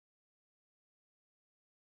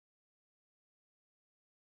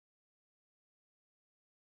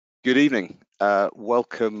Good evening.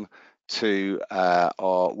 Welcome to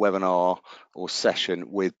our webinar or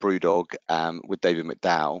session with BrewDog with David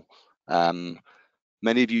McDowall.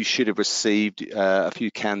 Many of you should have received a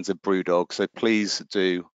few cans of BrewDog, so please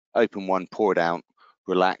do open one, pour it out,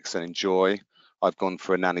 relax and enjoy. I've gone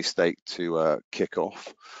for a nanny steak to kick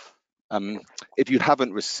off. If you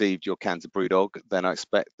haven't received your cans of BrewDog, then I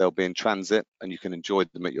expect they'll be in transit and you can enjoy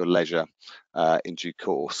them at your leisure in due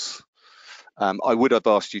course. I would have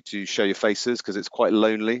asked you to show your faces because it's quite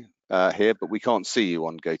lonely here, but we can't see you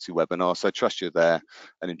on GoToWebinar, so I trust you're there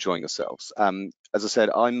and enjoying yourselves. As I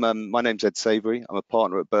said, my name's Ed Savory. I'm a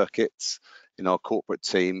partner at Birketts in our corporate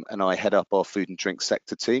team, and I head up our food and drink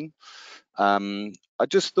sector team. I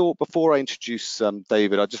just thought before I introduce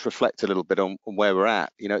David, I'd just reflect a little bit on where we're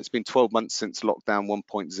at. You know, it's been 12 months since lockdown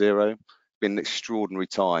 1.0. It's been an extraordinary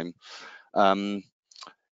time.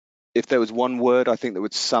 If there was one word I think that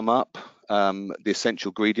would sum up the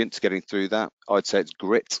essential ingredient to getting through that, I'd say it's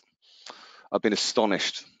grit. I've been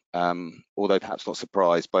astonished, although perhaps not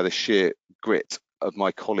surprised, by the sheer grit of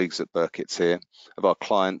my colleagues at Birketts here, of our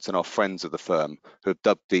clients and our friends of the firm who have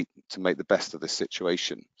dug deep to make the best of this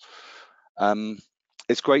situation.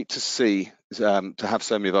 It's great to see, to have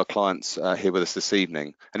so many of our clients here with us this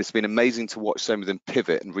evening, and it's been amazing to watch so many of them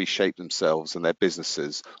pivot and reshape themselves and their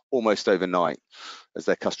businesses almost overnight as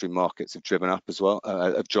their customary markets have driven up as well,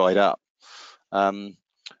 have dried up.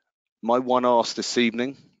 My one ask this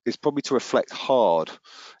evening is probably to reflect hard.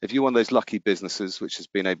 If you're one of those lucky businesses which has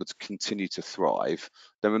been able to continue to thrive,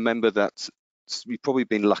 then remember that you've probably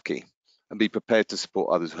been lucky and be prepared to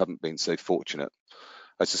support others who haven't been so fortunate.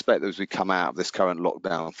 I suspect that as we come out of this current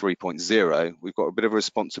lockdown 3.0, we've got a bit of a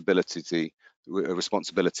responsibility to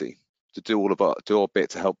do our bit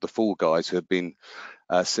to help the fall guys who have been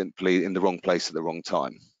simply in the wrong place at the wrong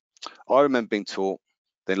time. I remember being taught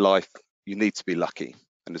that in life you need to be lucky,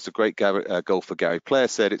 and as the great golfer Gary Player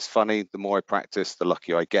said, it's funny, the more I practice, the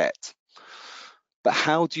luckier I get. But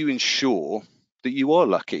how do you ensure that you are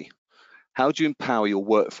lucky? How do you empower your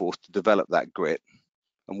workforce to develop that grit?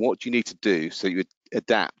 And what do you need to do so you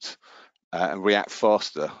adapt and react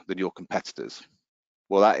faster than your competitors?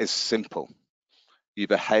 Well, that is simple. You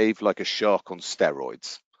behave like a shark on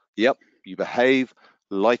steroids. Yep, you behave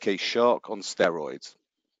like a shark on steroids,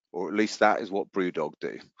 or at least that is what BrewDog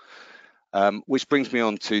do. Which brings me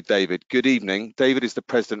on to David. Good evening. David is the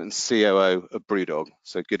president and COO of BrewDog.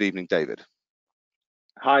 So good evening, David.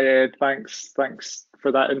 Hi, Ed. Thanks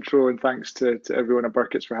for that intro, and thanks to everyone at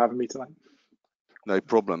Birketts for having me tonight. No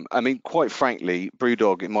problem. I mean, quite frankly,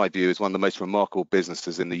 BrewDog, in my view, is one of the most remarkable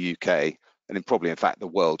businesses in the UK and in fact, the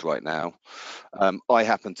world right now. I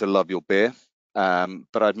happen to love your beer,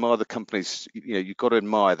 but I admire the company's, you've got to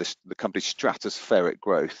admire the company's stratospheric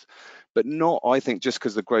growth, but not, I think, just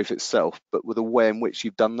because of the growth itself, but with the way in which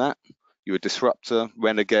you've done that. You're a disruptor,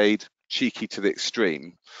 renegade, cheeky to the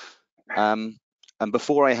extreme. And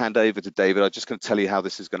before I hand over to David, I'm just going to tell you how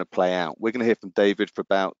this is going to play out. We're going to hear from David for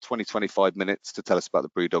about 20-25 minutes to tell us about the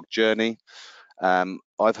BrewDog journey.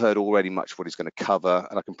 I've heard already much of what he's going to cover,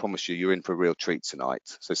 and I can promise you, you're in for a real treat tonight.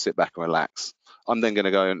 So sit back and relax. I'm then going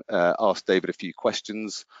to go and ask David a few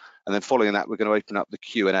questions, and then following that, we're going to open up the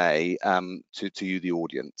Q&A to you, the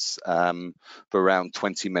audience, for around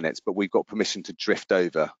 20 minutes. But we've got permission to drift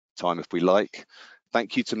over time if we like.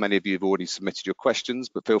 Thank you to many of you who've already submitted your questions,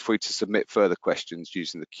 but feel free to submit further questions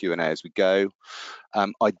using the Q&A as we go.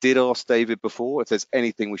 I did ask David before if there's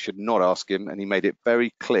anything we should not ask him, and he made it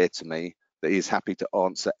very clear to me that he is happy to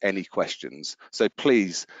answer any questions. So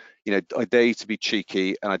please, I dare you to be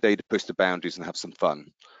cheeky, and I dare you to push the boundaries and have some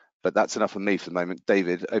fun. But that's enough of me for the moment.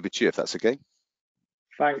 David, over to you, if that's okay.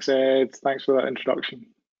 Thanks, Ed. Thanks for that introduction.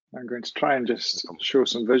 I'm going to try and just show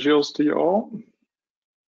some visuals to you all.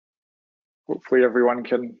 Hopefully everyone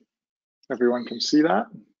can see that.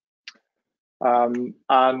 And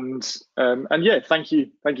yeah, thank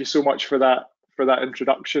you so much for that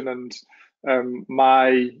introduction. And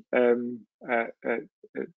my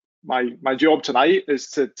job tonight is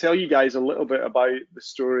to tell you guys a little bit about the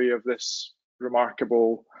story of this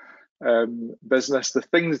remarkable business, the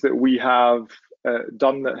things that we have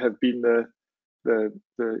done that have been the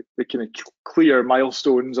kind of clear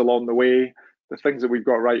milestones along the way, the things that we've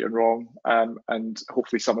got right and wrong, and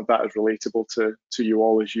hopefully some of that is relatable to you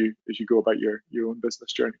all as you go about your own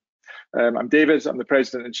business journey. I'm David. I'm the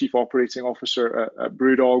President and Chief Operating Officer at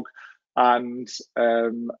BrewDog, and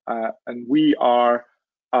we are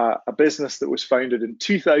a business that was founded in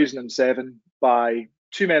 2007 by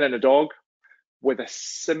two men and a dog with a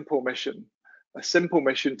simple mission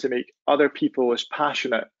to make other people as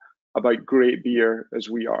passionate about great beer as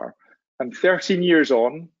we are. And 13 years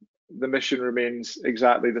on, the mission remains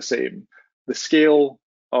exactly the same. The scale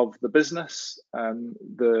of the business,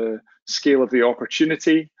 the scale of the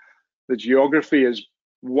opportunity, the geography is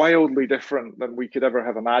wildly different than we could ever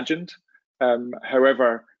have imagined.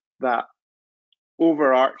 However, that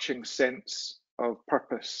overarching sense of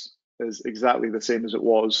purpose is exactly the same as it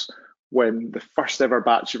was when the first ever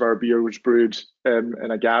batch of our beer was brewed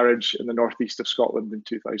in a garage in the northeast of Scotland in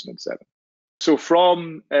 2007. So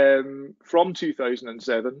from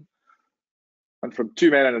 2007, and from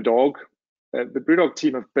two men and a dog, the BrewDog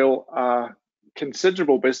team have built a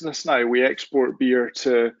considerable business now. We export beer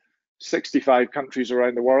to 65 countries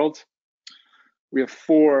around the world. We have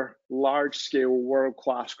 4 large-scale,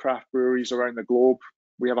 world-class craft breweries around the globe.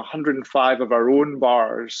 We have 105 of our own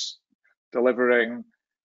bars delivering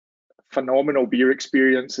phenomenal beer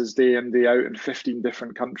experiences day in, day out in 15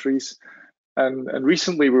 different countries. And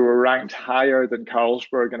recently we were ranked higher than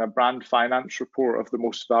Carlsberg in a brand finance report of the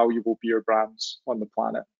most valuable beer brands on the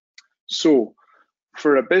planet. So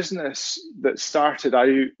for a business that started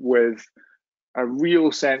out with a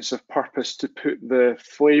real sense of purpose to put the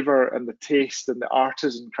flavour and the taste and the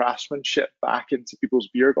artisan craftsmanship back into people's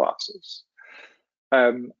beer glasses,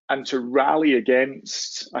 and to rally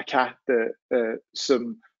against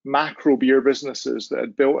some macro beer businesses that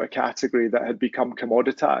had built a category that had become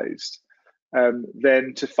commoditized,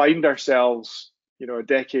 then to find ourselves, a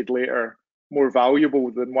decade later, more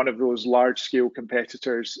valuable than one of those large-scale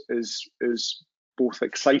competitors is both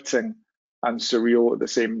exciting and surreal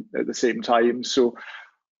at the same time. So,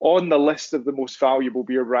 on the list of the most valuable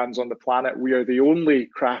beer brands on the planet, we are the only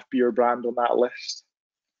craft beer brand on that list.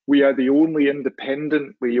 We are the only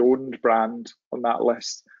independently owned brand on that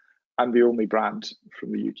list, and the only brand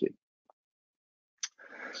from the UK.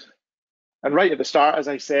 And right at the start, as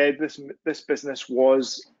I said, this business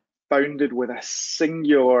was founded with a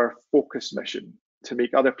singular focus mission to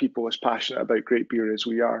make other people as passionate about great beer as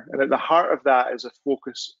we are. And at the heart of that is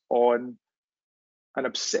an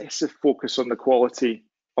obsessive focus on the quality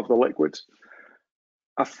of the liquid,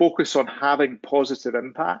 a focus on having positive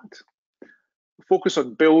impact, a focus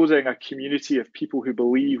on building a community of people who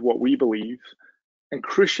believe what we believe, and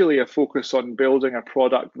crucially, a focus on building a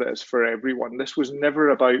product that is for everyone. This was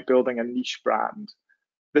never about building a niche brand.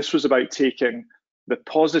 This was about taking the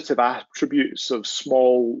positive attributes of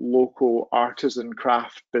small, local, artisan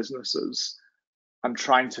craft businesses and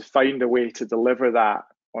trying to find a way to deliver that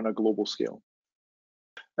on a global scale.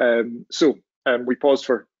 We paused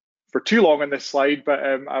for too long on this slide, but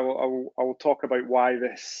I will talk about why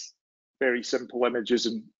this very simple image is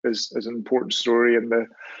an important story in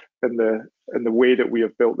the way that we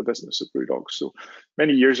have built the business at BrewDog. So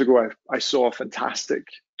many years ago, I saw a fantastic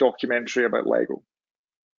documentary about Lego.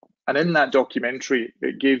 And in that documentary,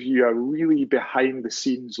 it gave you a really behind the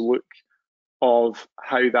scenes look of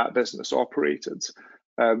how that business operated.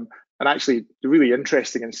 And actually, the really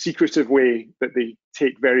interesting and secretive way that they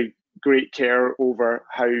take very great care over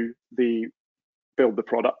how they build the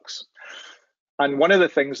products. And one of the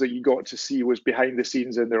things that you got to see was behind the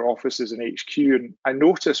scenes in their offices in HQ. And I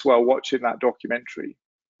noticed while watching that documentary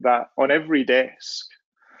that on every desk,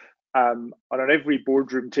 on every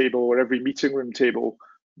boardroom table or every meeting room table,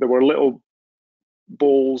 there were little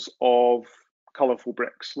bowls of colourful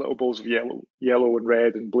bricks, little bowls of yellow and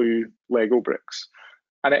red and blue Lego bricks.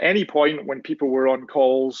 And at any point when people were on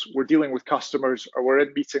calls, were dealing with customers, or were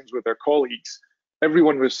in meetings with their colleagues,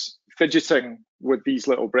 everyone was fidgeting with these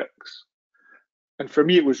little bricks. And for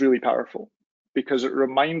me, it was really powerful because it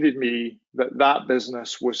reminded me that that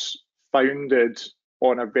business was founded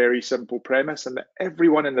on a very simple premise, and that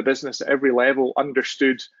everyone in the business at every level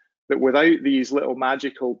understood that without these little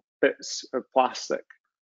magical bits of plastic,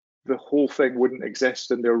 the whole thing wouldn't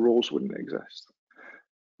exist and their roles wouldn't exist.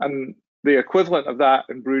 And the equivalent of that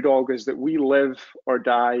in BrewDog is that we live or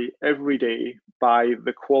die every day by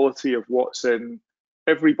the quality of what's in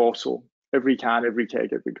every bottle, every can, every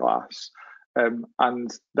keg, every glass.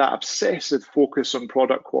 And that obsessive focus on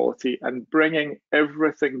product quality and bringing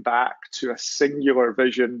everything back to a singular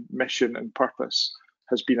vision, mission, and purpose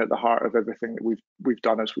has been at the heart of everything that we've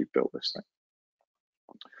done as we've built this thing.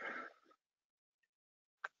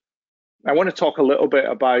 I want to talk a little bit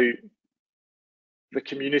about the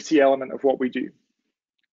community element of what we do.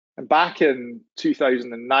 And back in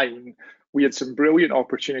 2009, we had some brilliant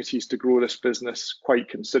opportunities to grow this business quite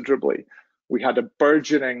considerably. We had a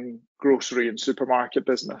burgeoning grocery and supermarket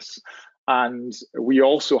business, and we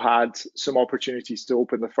also had some opportunities to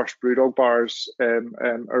open the first BrewDog bars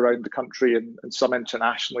around the country and some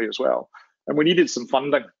internationally as well. And we needed some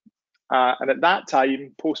funding. And at that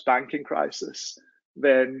time, post-banking crisis,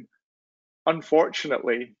 then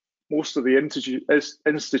unfortunately, most of the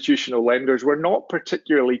institutional lenders were not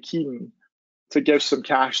particularly keen to give some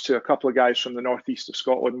cash to a couple of guys from the northeast of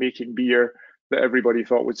Scotland making beer that everybody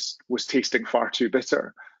thought was tasting far too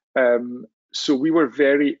bitter. So we were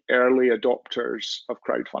very early adopters of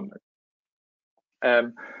crowdfunding.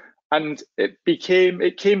 And it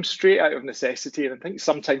came straight out of necessity. And I think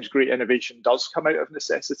sometimes great innovation does come out of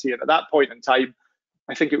necessity. And at that point in time,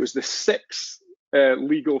 I think it was the sixth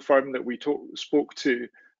legal firm that we spoke to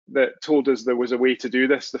that told us there was a way to do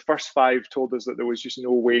this. The first five told us that there was just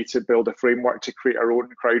no way to build a framework to create our own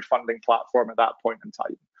crowdfunding platform at that point in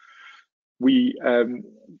time.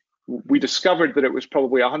 We discovered that it was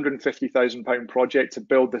probably a £150,000 project to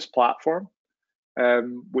build this platform,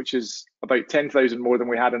 which is about 10,000 more than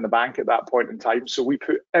we had in the bank at that point in time. So we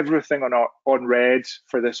put everything on red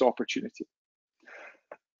for this opportunity.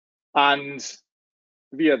 And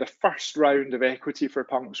via the first round of equity for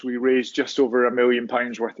Punks, we raised just over £1 million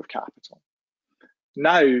worth of capital.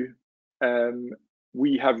 Now,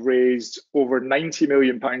 we have raised over £90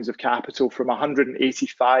 million of capital from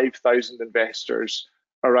 185,000 investors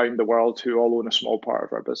around the world who all own a small part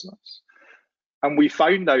of our business. And we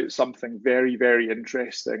found out something very, very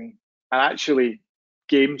interesting and actually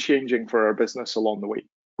game-changing for our business along the way.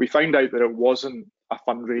 We found out that it wasn't a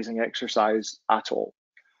fundraising exercise at all.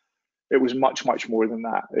 It was much, much more than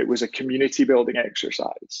that. It was a community building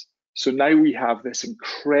exercise. So now we have this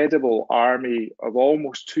incredible army of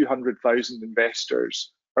almost 200,000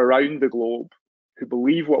 investors around the globe who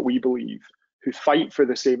believe what we believe, who fight for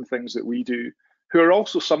the same things that we do, who are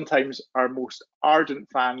also sometimes our most ardent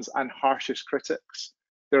fans and harshest critics.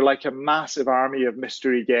 They're like a massive army of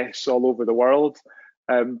mystery guests all over the world.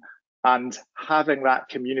 And having that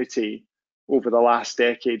community over the last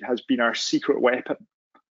decade has been our secret weapon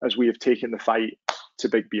as we have taken the fight to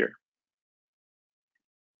big beer.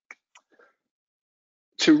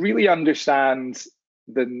 To really understand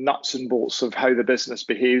the nuts and bolts of how the business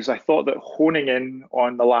behaves, I thought that honing in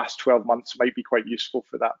on the last 12 months might be quite useful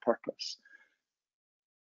for that purpose.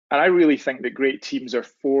 And I really think that great teams are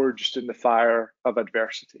forged in the fire of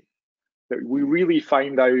adversity. That we really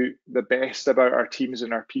find out the best about our teams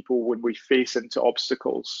and our people when we face into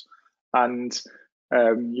obstacles. And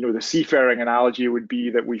the seafaring analogy would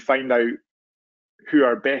be that we find out who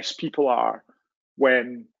our best people are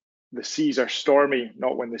when the seas are stormy,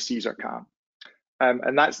 not when the seas are calm.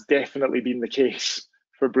 And that's definitely been the case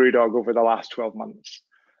for BrewDog over the last 12 months.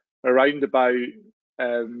 Around about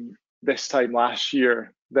this time last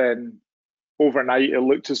year, then overnight it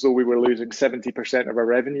looked as though we were losing 70% of our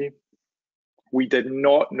revenue. We did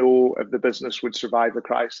not know if the business would survive the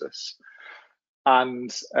crisis. And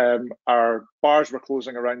our bars were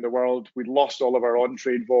closing around the world. We'd lost all of our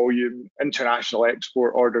on-trade volume. International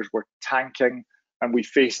export orders were tanking, and we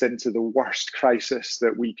faced into the worst crisis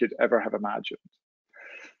that we could ever have imagined.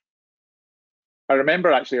 I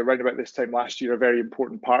remember actually around about this time last year, a very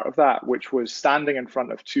important part of that, which was standing in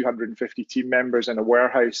front of 250 team members in a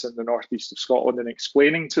warehouse in the northeast of Scotland and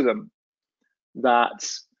explaining to them that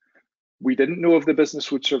we didn't know if the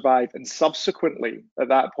business would survive. And subsequently, at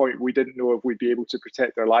that point, we didn't know if we'd be able to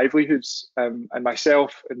protect their livelihoods. And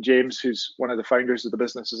myself and James, who's one of the founders of the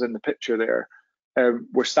business, is in the picture there.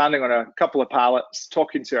 We're standing on a couple of pallets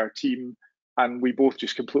talking to our team, and we both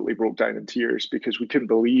just completely broke down in tears because we couldn't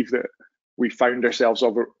believe that we found ourselves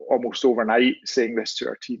almost overnight saying this to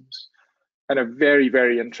our teams. And a very,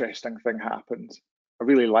 very interesting thing happened. A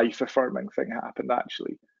really life-affirming thing happened,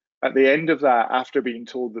 actually. At the end of that, after being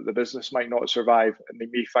told that the business might not survive and they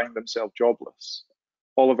may find themselves jobless,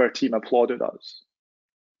 all of our team applauded us.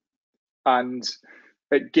 And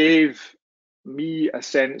it gave me a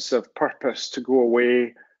sense of purpose to go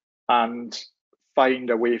away and find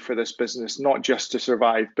a way for this business, not just to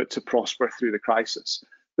survive, but to prosper through the crisis.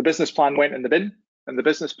 The business plan went in the bin, and the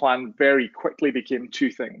business plan very quickly became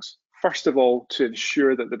two things. First of all, to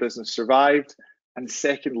ensure that the business survived, and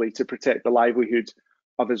secondly, to protect the livelihood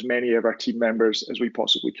of as many of our team members as we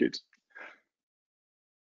possibly could.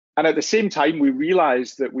 And at the same time, we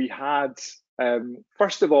realized that we had,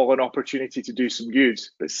 first of all, an opportunity to do some good,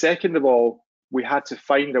 but second of all, we had to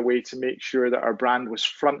find a way to make sure that our brand was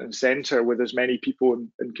front and center with as many people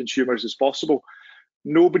and consumers as possible.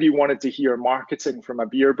 Nobody wanted to hear marketing from a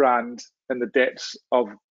beer brand in the depths of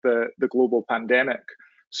the global pandemic.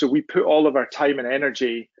 So we put all of our time and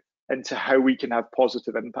energy into how we can have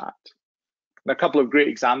positive impact. And a couple of great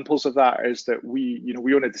examples of that is that we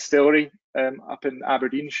own a distillery up in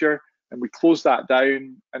Aberdeenshire, and we closed that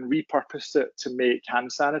down and repurposed it to make hand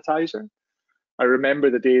sanitizer. I remember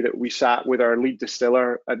the day that we sat with our lead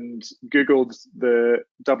distiller and Googled the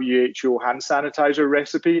WHO hand sanitizer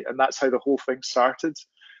recipe, and that's how the whole thing started.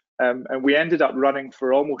 And we ended up running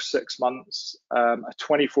for almost 6 months a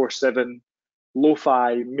 24/7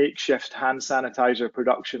 lo-fi makeshift hand sanitizer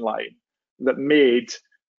production line that made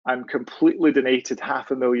and completely donated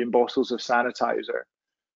 500,000 bottles of sanitizer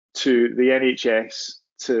to the NHS,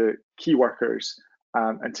 to key workers,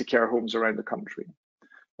 and to care homes around the country.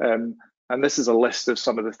 And this is a list of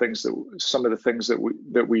some of the things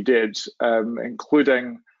that we did,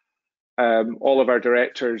 including all of our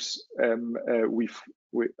directors. We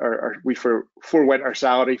forwent our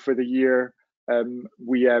salary for the year.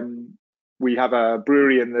 We have a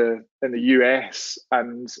brewery in the US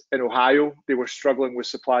and in Ohio. They were struggling with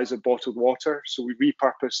supplies of bottled water, so we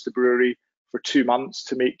repurposed the brewery for 2 months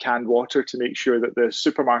to make canned water, to make sure that the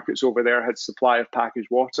supermarkets over there had supply of packaged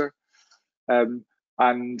water.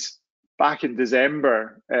 And back in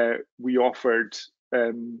December, we offered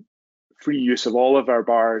free use of all of our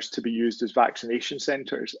bars to be used as vaccination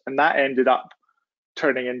centres, and that ended up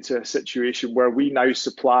turning into a situation where we now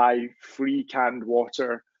supply free canned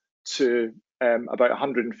water to about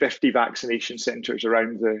 150 vaccination centres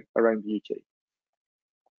around the UK.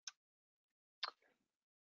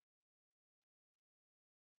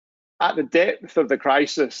 At the depth of the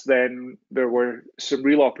crisis, then, there were some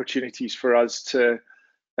real opportunities for us to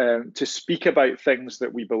speak about things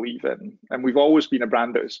that we believe in. And we've always been a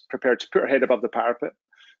brand that is prepared to put our head above the parapet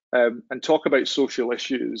and talk about social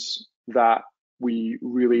issues that we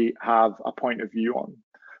really have a point of view on.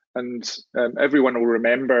 And everyone will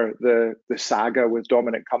remember the saga with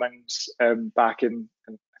Dominic Cummings back in,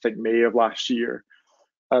 I think, May of last year.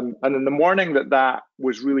 And in the morning that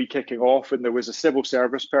was really kicking off, and there was a civil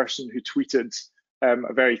service person who tweeted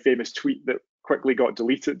a very famous tweet that quickly got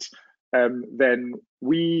deleted, then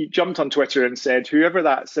we jumped on Twitter and said, whoever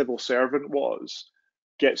that civil servant was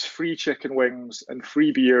gets free chicken wings and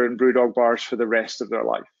free beer in BrewDog bars for the rest of their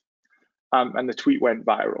life. And the tweet went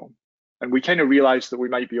viral. And we kind of realized that we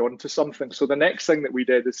might be onto something. So the next thing that we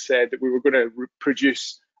did is said that we were going to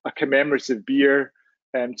produce a commemorative beer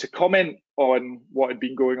to comment on what had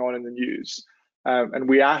been going on in the news. And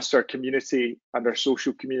we asked our community and our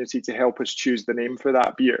social community to help us choose the name for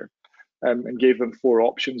that beer, and gave them 4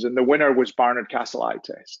 options. And the winner was Barnard Castle Eye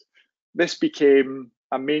Test. This became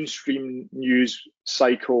a mainstream news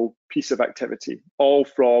cycle piece of activity, all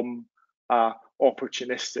from an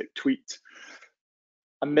opportunistic tweet.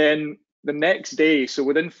 And then the next day, so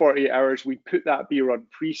within 48 hours, we put that beer on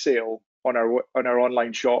pre-sale on our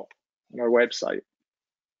online shop, on our website.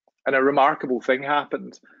 And a remarkable thing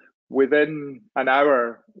happened. Within an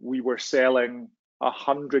hour, we were selling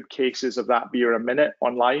 100 cases of that beer a minute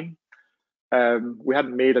online. We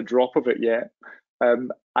hadn't made a drop of it yet.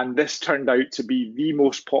 And this turned out to be the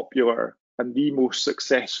most popular and the most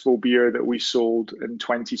successful beer that we sold in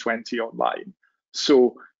 2020 online.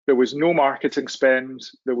 So there was no marketing spend,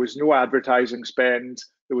 there was no advertising spend,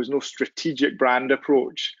 there was no strategic brand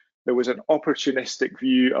approach. There was an opportunistic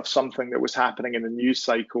view of something that was happening in the news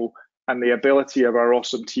cycle, and the ability of our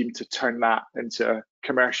awesome team to turn that into a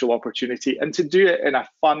commercial opportunity and to do it in a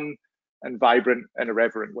fun and vibrant and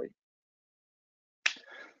irreverent way.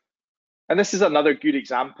 And this is another good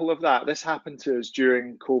example of that. This happened to us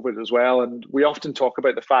during COVID as well. And we often talk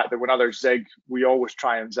about the fact that when others zig, we always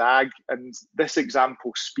try and zag. And this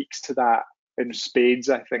example speaks to that in spades,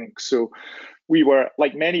 I think. So we were,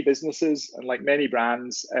 like many businesses and like many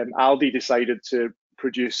brands, Aldi decided to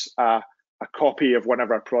produce a copy of one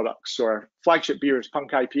of our products. So our flagship beer is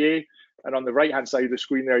Punk IPA. And on the right-hand side of the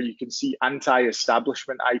screen there, you can see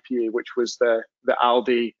Anti-Establishment IPA, which was the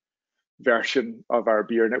Aldi version of our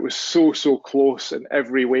beer. And it was so close in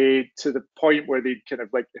every way, to the point where they'd kind of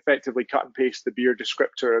like effectively cut and paste the beer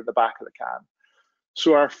descriptor in the back of the can.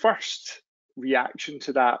 So our first reaction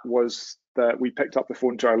to that was that we picked up the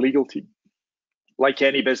phone to our legal team, like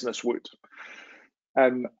any business would.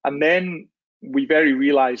 And then we very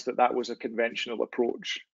realized that that was a conventional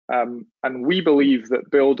approach. And we believe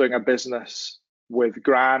that building a business with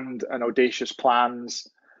grand and audacious plans,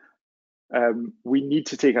 we need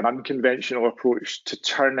to take an unconventional approach to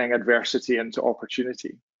turning adversity into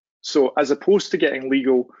opportunity. So as opposed to getting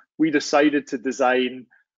legal, we decided to design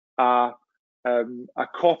a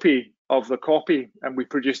copy of the copy, and we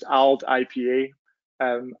produced ALD IPA.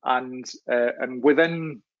 And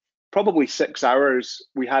within probably 6 hours,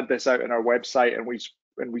 we had this out on our website, and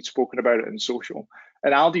we'd spoken about it in social.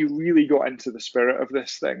 And Aldi really got into the spirit of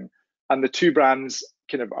this thing. And the two brands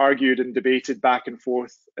kind of argued and debated back and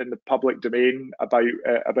forth in the public domain about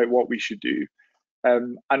what we should do.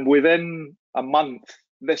 And within a month,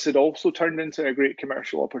 this had also turned into a great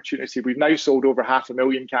commercial opportunity. We've now sold over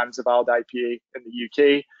 500,000 cans of ALD IPA in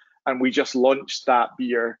the UK, and we just launched that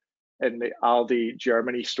beer in the Aldi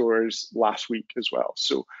Germany stores last week as well.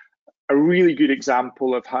 So a really good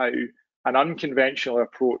example of how an unconventional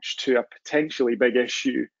approach to a potentially big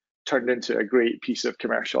issue turned into a great piece of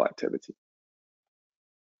commercial activity.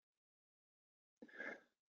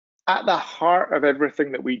 At the heart of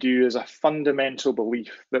everything that we do is a fundamental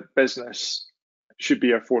belief that business should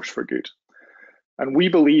be a force for good. And we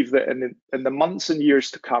believe that in the months and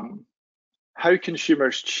years to come, how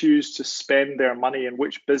consumers choose to spend their money and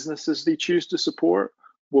which businesses they choose to support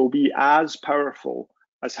will be as powerful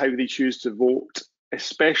as how they choose to vote,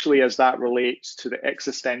 especially as that relates to the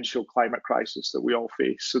existential climate crisis that we all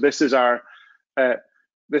face. So this is our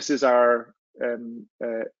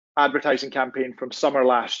advertising campaign from summer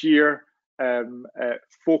last year,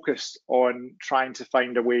 focused on trying to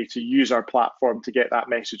find a way to use our platform to get that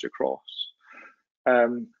message across.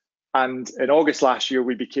 And in August last year,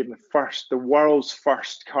 we became the world's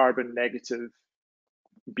first carbon negative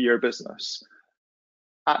beer business.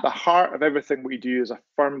 At the heart of everything we do is a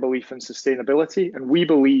firm belief in sustainability, and we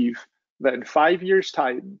believe that in 5 years'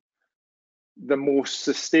 time, the most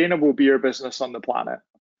sustainable beer business on the planet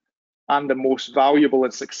and the most valuable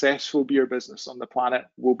and successful beer business on the planet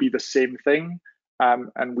will be the same thing,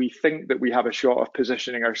 and we think that we have a shot of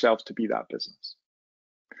positioning ourselves to be that business.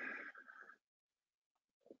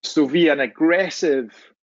 So via an aggressive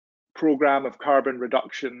program of carbon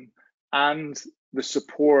reduction and the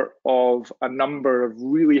support of a number of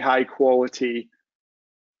really high quality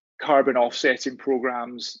carbon offsetting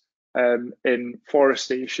programs in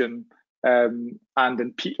forestation and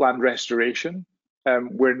in peatland restoration,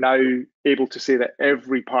 we're now able to say that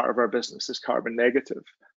every part of our business is carbon negative.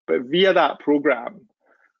 But via that program,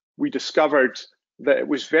 we discovered that it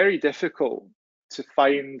was very difficult to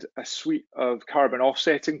find a suite of carbon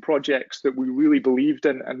offsetting projects that we really believed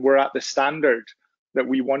in and were at the standard that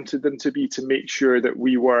we wanted them to be, to make sure that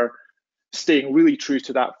we were staying really true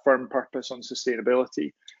to that firm purpose on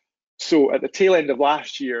sustainability. So at the tail end of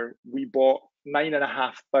last year, we bought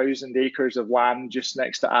 9,500 acres of land just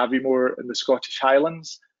next to Aviemore in the Scottish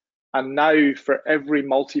Highlands. And now for every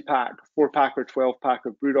multi-pack, 4-pack or 12-pack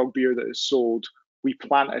of BrewDog beer that is sold, we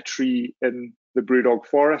plant a tree in the BrewDog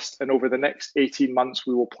forest. And over the next 18 months,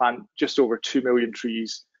 we will plant just over 2 million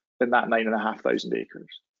trees in that 9,500 acres.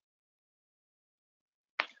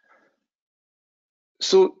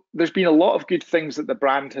 So there's been a lot of good things that the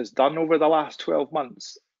brand has done over the last 12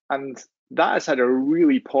 months. And that has had a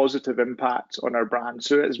really positive impact on our brand.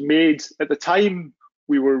 So it's made, at the time,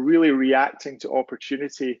 we were really reacting to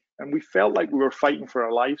opportunity and we felt like we were fighting for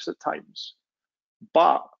our lives at times.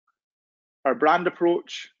 But our brand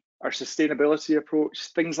approach, our sustainability approach,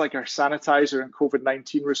 things like our sanitizer and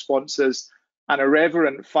COVID-19 responses, and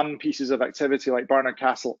irreverent fun pieces of activity like Barnard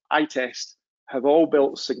Castle iTest have all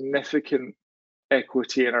built significant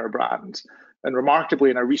equity in our brand. And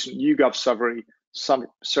remarkably, in a recent YouGov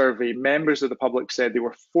survey, members of the public said they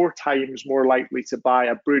were 4 times more likely to buy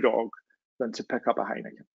a BrewDog than to pick up a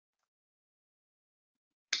Heineken.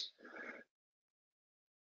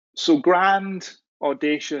 So grand,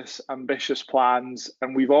 audacious, ambitious plans,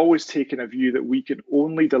 and we've always taken a view that we can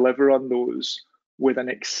only deliver on those with an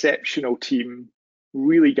exceptional team,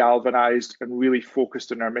 really galvanized and really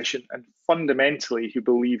focused on our mission, and fundamentally who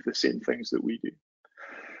believe the same things that we do.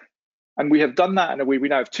 And we have done that in a way, we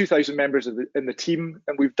now have 2,000 members in the team,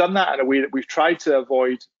 and we've done that in a way that we've tried to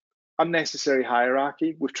avoid unnecessary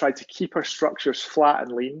hierarchy. We've tried to keep our structures flat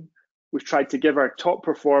and lean. We've tried to give our top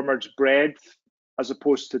performers breadth as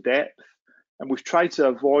opposed to depth. And we've tried to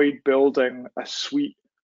avoid building a suite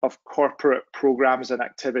of corporate programs and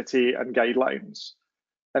activity and guidelines.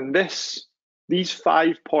 And these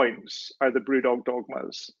 5 points are the BrewDog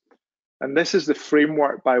dogmas. And this is the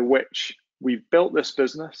framework by which we've built this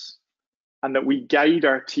business and that we guide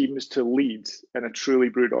our teams to lead in a truly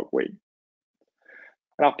BrewDog way.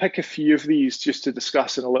 And I'll pick a few of these just to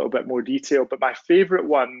discuss in a little bit more detail, but my favorite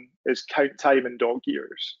one is count time in dog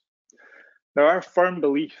years. Now, our firm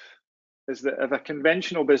belief is that if a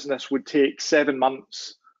conventional business would take 7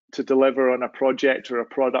 months to deliver on a project or a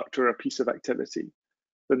product or a piece of activity,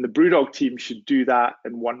 then the BrewDog team should do that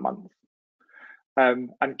in 1 month.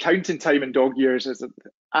 And counting time in dog years is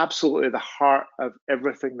absolutely the heart of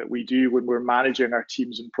everything that we do when we're managing our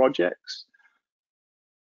teams and projects.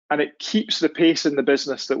 And it keeps the pace in the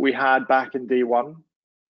business that we had back in day one.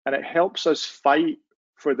 And it helps us fight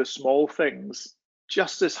for the small things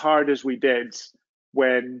just as hard as we did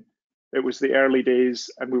when it was the early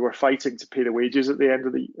days and we were fighting to pay the wages at the end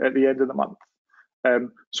of the month.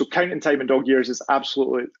 So counting time in dog years is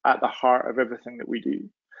absolutely at the heart of everything that we do.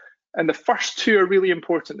 And the first 2 are really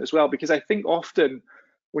important as well, because I think often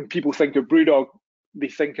when people think of BrewDog, they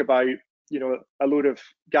think about, you know, a load of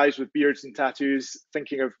guys with beards and tattoos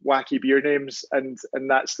thinking of wacky beer names, and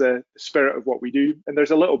that's the spirit of what we do. And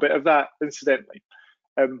there's a little bit of that, incidentally.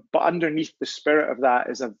 But underneath the spirit of that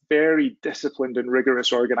is a very disciplined and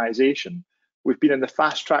rigorous organization. We've been in the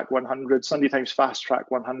Fast Track 100, Sunday Times Fast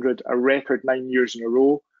Track 100, a record 9 years in a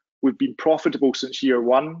row. We've been profitable since year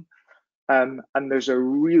one. And there's a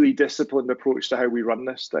really disciplined approach to how we run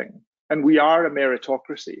this thing. And we are a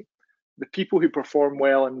meritocracy. The people who perform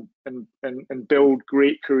well and build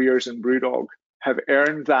great careers in BrewDog have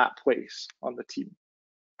earned that place on the team.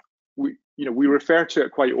 We refer to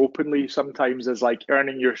it quite openly sometimes as like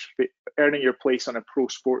earning your place on a pro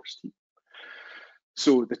sports team.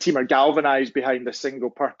 So the team are galvanized behind a single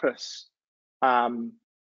purpose.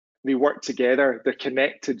 They work together. They're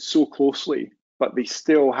connected so closely, but they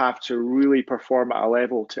still have to really perform at a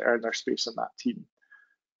level to earn their space on that team.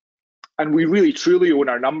 And we really truly own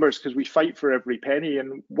our numbers because we fight for every penny.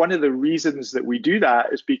 And one of the reasons that we do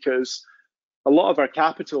that is because a lot of our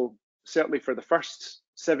capital, certainly for the first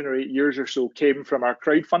 7 or 8 years or so, came from our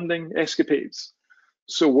crowdfunding escapades.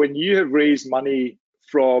 So when you have raised money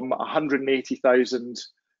from 180,000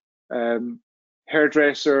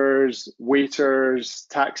 hairdressers, waiters,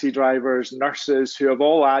 taxi drivers, nurses, who have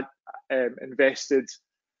all invested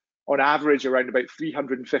on average around about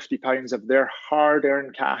 £350 of their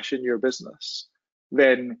hard-earned cash in your business,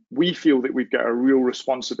 then we feel that we've got a real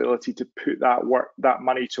responsibility to put that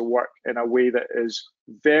money to work in a way that is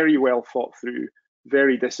very well thought through,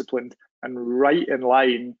 very disciplined, and right in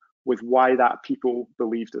line with why that people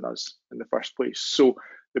believed in us in the first place. So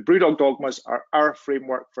the BrewDog dogmas are our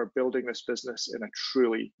framework for building this business in a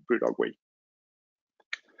truly BrewDog way.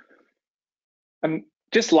 And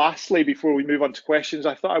just lastly, before we move on to questions,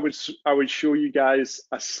 I thought I would show you guys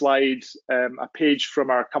a slide, a page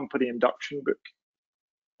from our company induction book.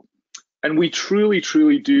 And we truly,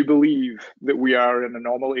 truly do believe that we are an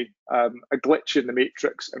anomaly, a glitch in the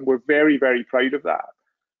matrix, and we're very, very proud of that.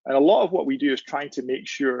 And a lot of what we do is trying to make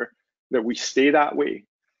sure that we stay that way.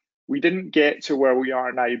 We didn't get to where we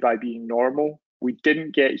are now by being normal. We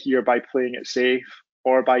didn't get here by playing it safe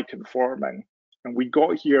or by conforming. And we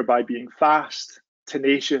got here by being fast,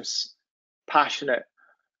 tenacious, passionate,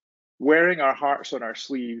 wearing our hearts on our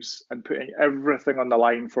sleeves and putting everything on the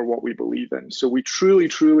line for what we believe in. So we truly,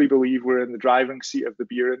 truly believe we're in the driving seat of the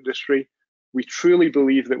beer industry. We truly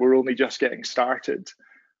believe that we're only just getting started.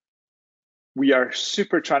 We are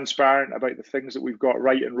super transparent about the things that we've got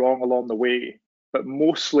right and wrong along the way, but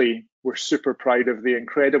mostly we're super proud of the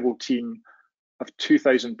incredible team of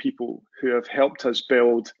 2,000 people who have helped us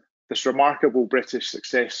build this remarkable British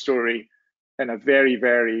success story in a very,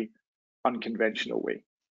 very unconventional way.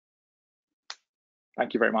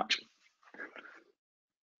 Thank you very much.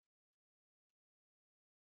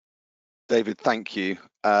 David, thank you.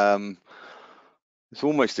 It's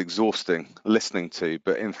almost exhausting listening to,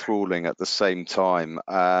 but enthralling at the same time.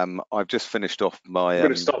 I've just finished off my I'm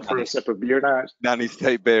going to stop for a sip of beer now. Nanny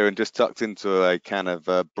State beer and just tucked into a can of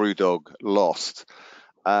BrewDog Lost.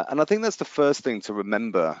 And I think that's the first thing to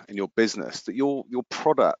remember in your business, that your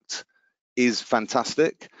product is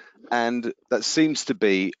fantastic, and that seems to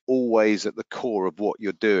be always at the core of what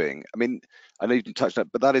you're doing. I mean, I know you didn't touch that,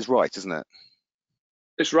 but that is right, isn't it?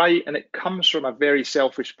 It's right, and it comes from a very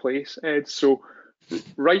selfish place, Ed. So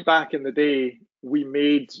right back in the day, we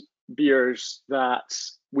made beers that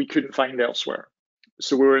we couldn't find elsewhere.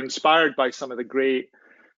 So we were inspired by some of the great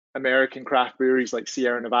American craft breweries like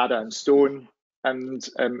Sierra Nevada and Stone. And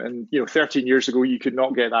 13 years ago, you could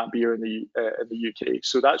not get that beer in the UK.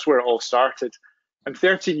 So that's where it all started. And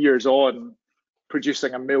 13 years on,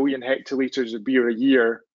 producing 1 million hectolitres of beer a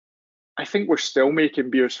year, I think we're still making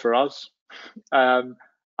beers for us. And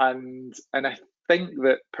I think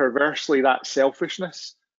that perversely, that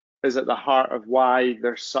selfishness is at the heart of why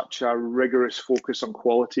there's such a rigorous focus on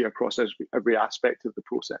quality across every aspect of the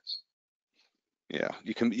process. Yeah,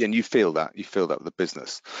 you can, and you feel that with the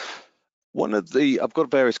business. I've got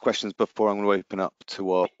various questions before I'm going to open up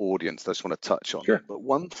to our audience that I just want to touch on. Sure. But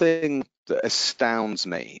one thing that astounds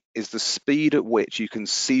me is the speed at which you can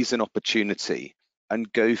seize an opportunity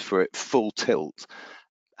and go for it full tilt,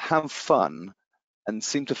 have fun, and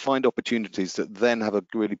seem to find opportunities that then have a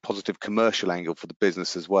really positive commercial angle for the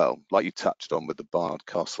business as well, like you touched on with the Barnard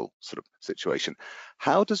Castle sort of situation.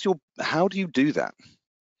 How do you do that?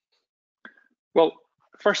 Well,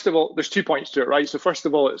 first of all, there's 2 points to it, right? So first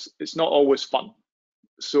of all, it's not always fun.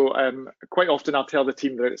 So quite often I'll tell the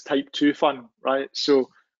team that it's type 2 fun, right? So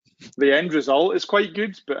the end result is quite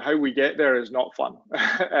good, but how we get there is not fun.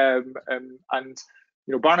 And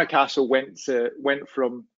Barnard Castle went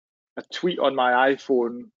from a tweet on my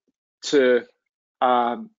iPhone to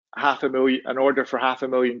an order for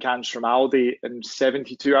 500,000 cans from Aldi in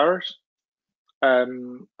 72 hours.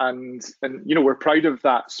 And you know, we're proud of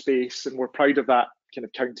that space, and we're proud of that kind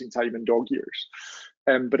of counting time in dog years.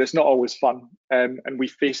 But it's not always fun, and we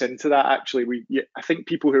face into that. Actually, I think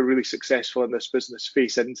people who are really successful in this business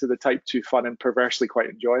face into the type 2 fun and perversely quite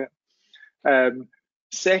enjoy it.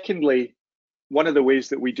 Secondly, one of the ways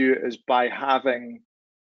that we do it is by having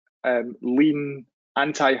lean,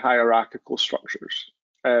 anti-hierarchical structures.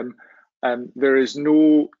 There's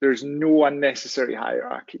no unnecessary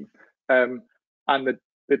hierarchy. And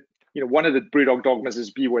you know, one of the BrewDog dogmas is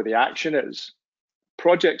be where the action is.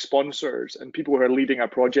 Project sponsors and people who are leading a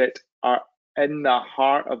project are in the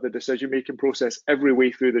heart of the decision-making process every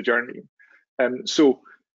way through the journey. So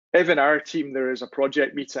if in our team there is a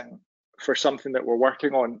project meeting for something that we're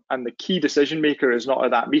working on and the key decision maker is not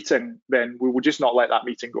at that meeting, then we will just not let that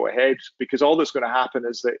meeting go ahead, because all that's going to happen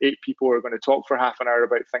is that 8 people are going to talk for half an hour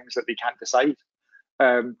about things that they can't decide.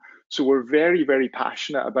 So we're very, very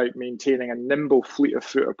passionate about maintaining a nimble, fleet of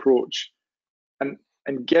foot approach and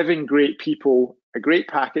giving great people a great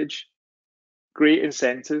package, great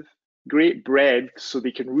incentive, great breadth, so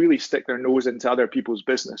they can really stick their nose into other people's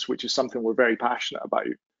business, which is something we're very passionate about,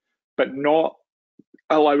 but not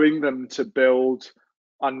allowing them to build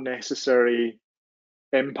unnecessary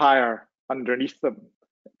empire underneath them.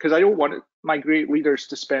 Because I don't want my great leaders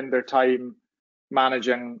to spend their time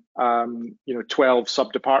managing 12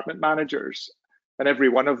 sub-department managers, and every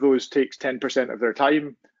one of those takes 10% of their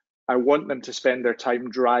time. I want them to spend their time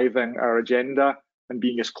driving our agenda and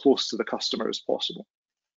being as close to the customer as possible.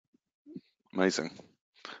 Amazing.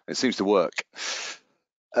 It seems to work.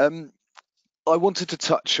 I wanted to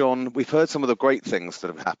touch on, we've heard some of the great things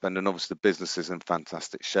that have happened, and obviously the business is in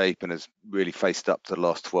fantastic shape and has really faced up to the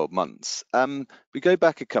last 12 months. We go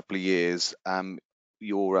back a couple of years,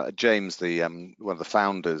 James, one of the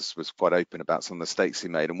founders, was quite open about some of the mistakes he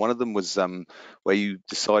made, and one of them was where you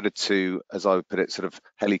decided to, as I would put it, sort of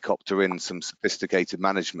helicopter in some sophisticated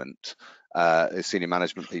management, senior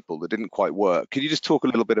management people that didn't quite work. Could you just talk a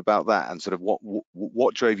little bit about that and sort of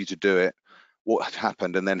what drove you to do it, what had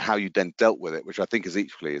happened, and then how you then dealt with it, which I think is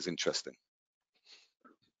equally as interesting?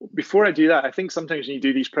 Before I do that, I think sometimes when you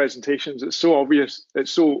do these presentations, it's so obvious, it's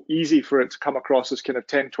so easy for it to come across as kind of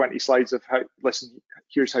 10, 20 slides of how, listen,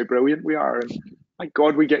 here's how brilliant we are. And my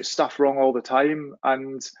God, we get stuff wrong all the time.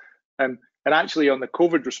 And actually on the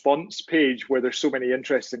COVID response page, where there's so many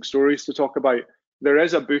interesting stories to talk about, there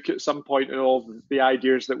is a book at some point in all the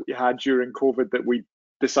ideas that we had during COVID that we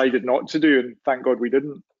decided not to do. And thank God we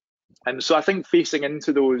didn't. And so I think facing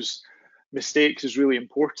into those mistakes is really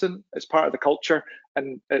important. It's part of the culture.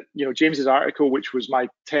 And James's article, which was my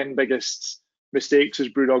 10 biggest mistakes as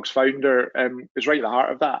BrewDog's founder, is right at the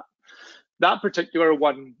heart of that. That particular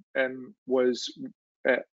one was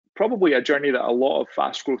probably a journey that a lot of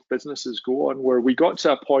fast growth businesses go on, where we got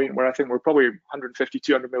to a point where I think we're probably 150,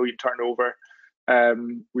 200 million turnover.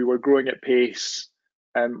 We were growing at pace.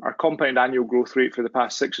 Our compound annual growth rate for the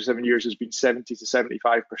past 6 or 7 years has been 70 to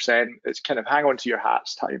 75%. It's kind of hang on to your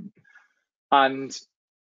hats time. And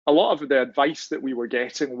a lot of the advice that we were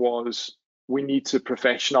getting was, we need to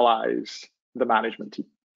professionalize the management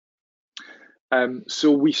team.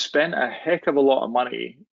 So we spent a heck of a lot of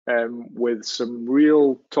money with some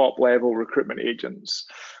real top level recruitment agents.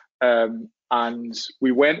 And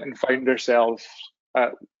we went and found ourselves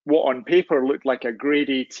at what on paper looked like a grade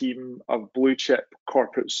A team of blue chip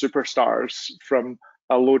corporate superstars from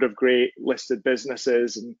a load of great listed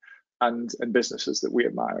businesses and businesses that we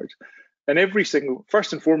admired. And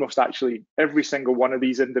first and foremost, actually, every single one of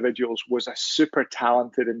these individuals was a super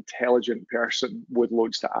talented, intelligent person with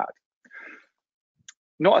loads to add.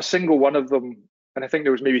 Not a single one of them, and I think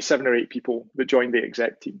there was maybe 7 or 8 people that joined the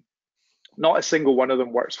exec team. Not a single one of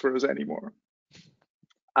them works for us anymore.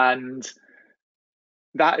 And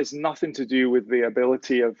that is nothing to do with the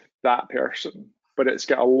ability of that person, but it's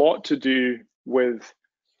got a lot to do with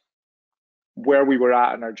where we were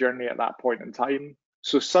at in our journey at that point in time.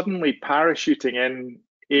 So suddenly parachuting in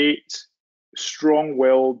 8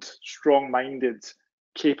 strong-willed, strong-minded,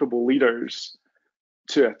 capable leaders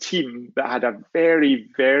to a team that had a very,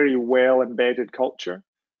 very well-embedded culture,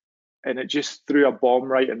 and it just threw a bomb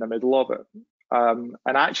right in the middle of it. And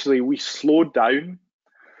actually, we slowed down.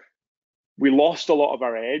 We lost a lot of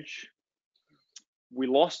our edge. We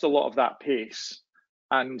lost a lot of that pace,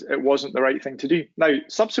 and it wasn't the right thing to do. Now,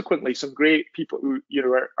 subsequently, some great people who,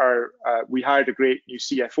 we hired a great new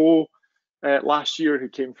CFO last year who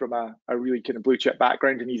came from a really kind of blue chip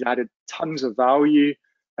background, and he's added tons of value.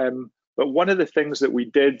 But one of the things that we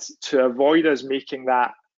did to avoid us making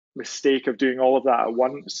that mistake of doing all of that at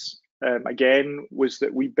once again, was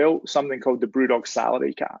that we built something called the BrewDog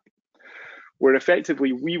salary cap, where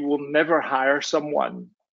effectively we will never hire someone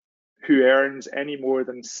who earns any more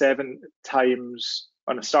than 7 times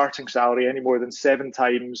on a starting salary, any more than 7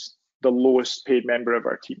 times the lowest paid member of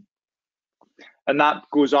our team. And that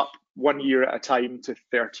goes up 1 year at a time to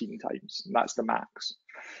 13 times, and that's the max.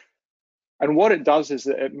 And what it does is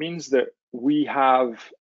that it means that we have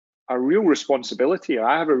a real responsibility, or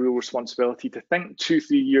I have a real responsibility to think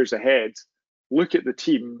 2-3 years ahead, look at the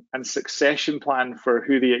team and succession plan for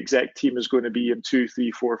who the exec team is going to be in 2,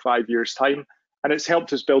 3, 4, 5 years time. And it's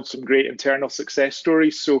helped us build some great internal success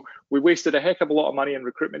stories. So we wasted a heck of a lot of money on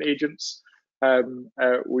recruitment agents.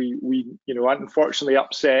 We unfortunately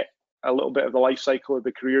upset a little bit of the life cycle of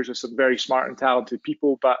the careers of some very smart and talented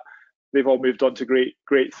people, but they've all moved on to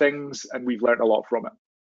great things, and we've learned a lot from it.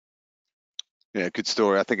 Yeah, good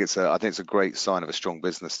story. I think it's a great sign of a strong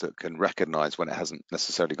business that can recognise when it hasn't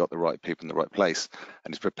necessarily got the right people in the right place,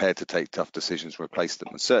 and is prepared to take tough decisions to replace them.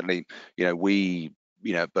 And certainly, we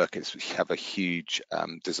at Birketts have a huge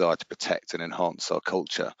desire to protect and enhance our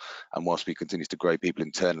culture. And whilst we continue to grow people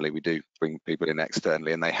internally, we do bring people in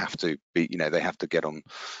externally, and they have to be, they have to get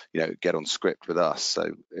on script with us.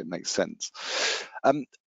 So it makes sense.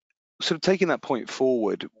 Sort of taking that point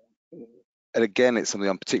forward, and again, it's something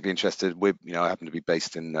I'm particularly interested with. I happen to be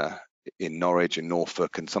based in Norwich and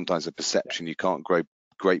Norfolk, and sometimes the perception you can't grow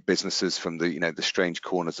great businesses from the strange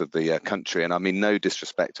corners of the country. And I mean, no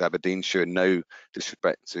disrespect to Aberdeenshire, no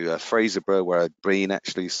disrespect to Fraserburgh, where I've been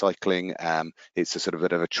actually cycling. It's a sort of a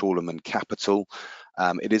bit of a trawlerman capital.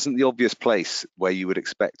 It isn't the obvious place where you would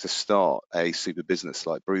expect to start a super business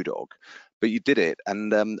like BrewDog, but you did it.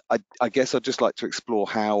 And I guess I'd just like to explore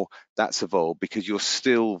how that's evolved, because you're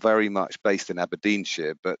still very much based in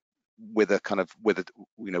Aberdeenshire, but with a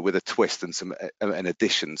twist and some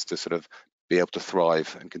additions to sort of be able to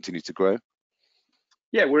thrive and continue to grow.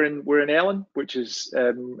 Yeah, we're in Ellen, which is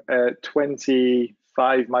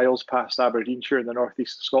 25 miles past Aberdeenshire in the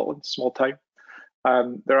northeast of Scotland, small town.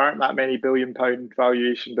 There aren't that many £1 billion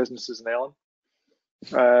valuation businesses in Ellen,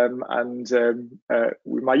 and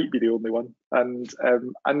we might be the only one. And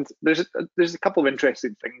there's a couple of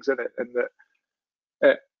interesting things in it, in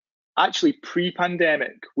that actually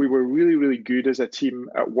pre-pandemic we were really good as a team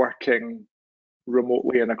at working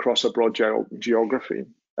remotely and across a broad geography,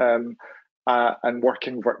 and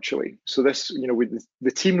working virtually. So this,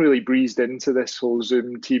 the team really breezed into this whole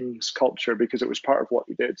Zoom Teams culture because it was part of what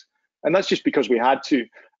we did. And that's just because we had to.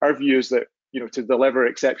 Our view is that, to deliver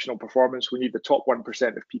exceptional performance, we need the top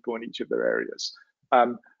 1% of people in each of their areas.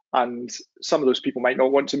 And some of those people might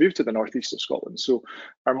not want to move to the northeast of Scotland. So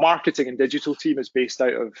our marketing and digital team is based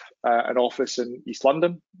out of an office in East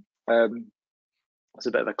London. It's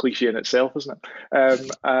a bit of a cliche in itself, isn't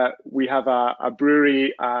it? We have a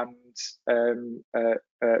brewery and a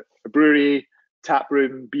brewery, tap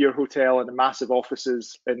room, beer hotel, and massive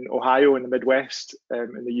offices in Ohio in the Midwest,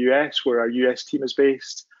 in the US, where our US team is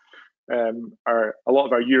based. A lot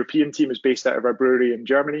of our European team is based out of our brewery in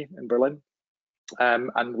Germany, in Berlin.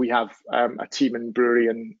 And we have a team in brewery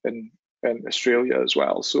in Australia as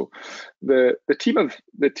well. So the team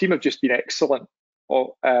have just been excellent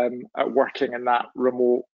at working in that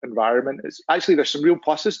remote environment. It's actually, there's some real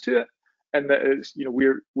pluses to it, and that is,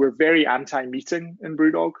 we're very anti-meeting in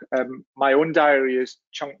BrewDog. My own diary is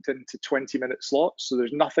chunked into 20-minute slots, so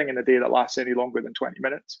there's nothing in a day that lasts any longer than 20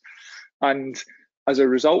 minutes. And as a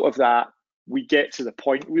result of that, we get to the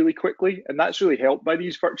point really quickly, and that's really helped by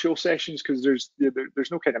these virtual sessions, because there's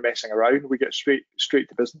no kind of messing around. We get straight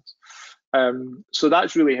to business. So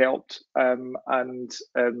that's really helped, and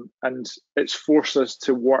it's forced us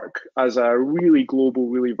to work as a really global,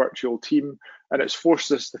 really virtual team, and it's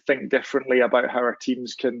forced us to think differently about how our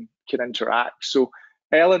teams can interact. So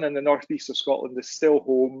Ellen in the northeast of Scotland is still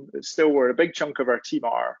home. It's still where a big chunk of our team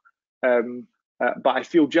are, but I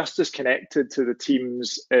feel just as connected to the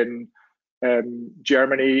teams in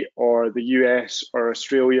Germany or the US or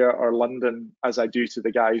Australia or London as I do to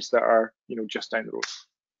the guys that are just down the road.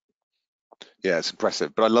 Yeah, it's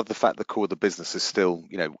impressive, but I love the fact the core of the business is still,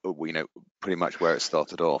 pretty much where it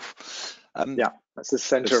started off. Yeah, that's the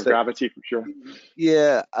center of gravity for sure.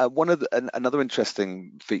 Yeah, another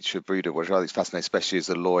interesting feature of BrewDog, which I think is fascinating, especially as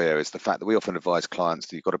a lawyer, is the fact that we often advise clients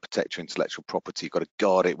that you've got to protect your intellectual property, you've got to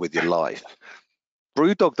guard it with your life.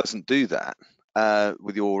 BrewDog doesn't do that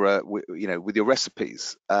with your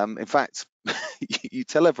recipes. In fact, you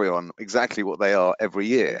tell everyone exactly what they are every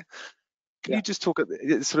year. Can you just sort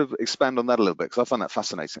of expand on that a little bit, because I find that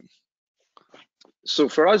fascinating. So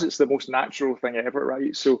for us, it's the most natural thing ever,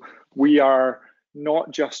 right? So we are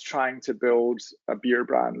not just trying to build a beer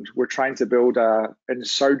brand. We're trying to build a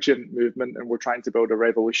insurgent movement, and we're trying to build a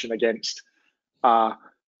revolution against a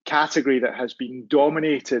category that has been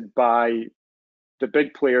dominated by the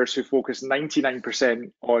big players who focus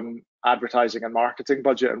 99% on advertising and marketing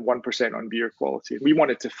budget and 1% on beer quality. We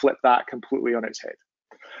wanted to flip that completely on its head.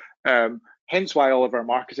 Hence why all of our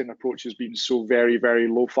marketing approach has been so very, very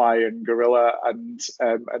lo-fi and guerrilla, and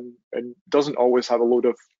doesn't always have a load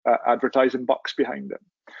of advertising bucks behind it.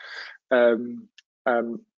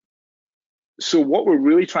 So what we're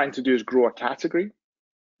really trying to do is grow a category,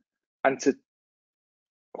 and to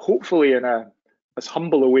hopefully, in as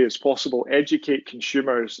humble a way as possible, educate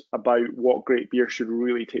consumers about what great beer should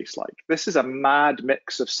really taste like. This is a mad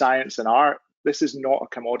mix of science and art. This is not a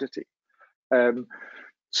commodity.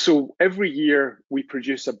 So every year we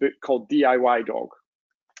produce a book called DIY Dog.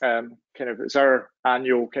 It's our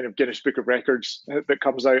annual kind of Guinness Book of Records that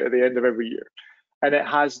comes out at the end of every year. And it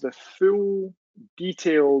has the full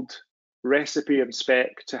detailed recipe and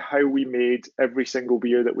spec to how we made every single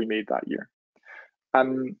beer that we made that year.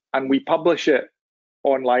 And we publish it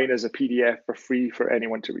online as a PDF for free for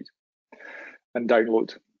anyone to read and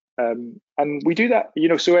download. And we do that,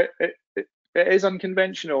 so it is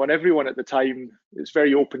unconventional, and everyone at the time, it's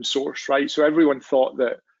very open source, right? So everyone thought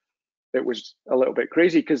that it was a little bit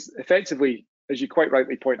crazy, because effectively, as you quite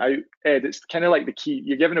rightly point out, Ed, it's kind of like the key,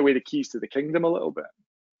 you're giving away the keys to the kingdom a little bit.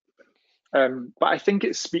 But I think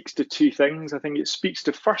it speaks to two things. I think it speaks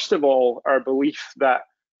to, first of all, our belief that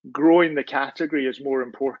growing the category is more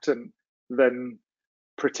important than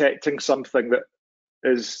protecting something that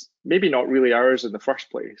is maybe not really ours in the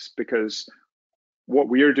first place, because what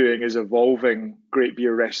we're doing is evolving great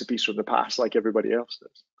beer recipes from the past like everybody else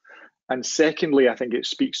does. And secondly, I think it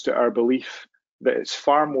speaks to our belief that it's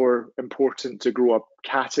far more important to grow a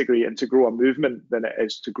category and to grow a movement than it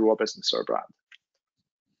is to grow a business or a brand.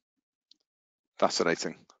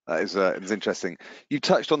 Fascinating. That is interesting. You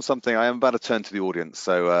touched on something. I am about to turn to the audience,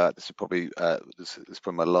 so this is probably this is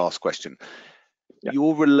probably my last question. Yeah.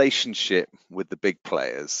 Your relationship with the big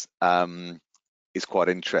players is quite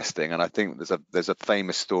interesting, and I think there's a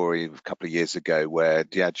famous story a couple of years ago where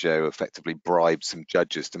Diageo effectively bribed some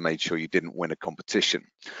judges to make sure you didn't win a competition,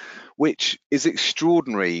 which is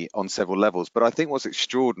extraordinary on several levels. But I think what's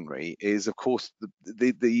extraordinary is, of course,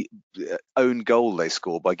 the own goal they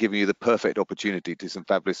score by giving you the perfect opportunity to do some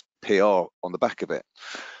fabulous PR on the back of it.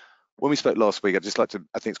 When we spoke last week, I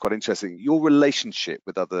think it's quite interesting. Your relationship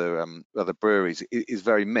with other breweries is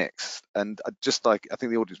very mixed, and I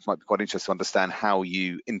think the audience might be quite interested to understand how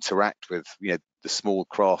you interact with the small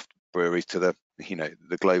craft breweries to the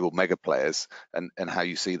global mega players, and how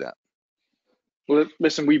you see that. Well,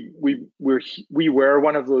 listen, we were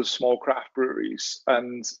one of those small craft breweries,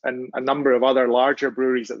 and a number of other larger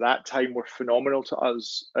breweries at that time were phenomenal to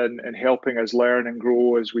us in helping us learn and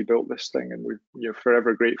grow as we built this thing, and we're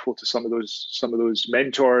forever grateful to some of those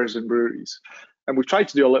mentors and breweries. And we've tried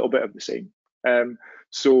to do a little bit of the same.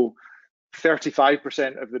 So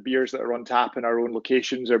 35% of the beers that are on tap in our own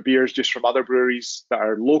locations are beers just from other breweries that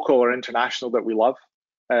are local or international that we love.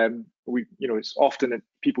 It's often,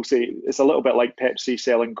 people say it's a little bit like Pepsi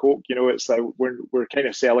selling Coke. It's like we're kind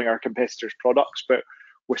of selling our competitors' products, but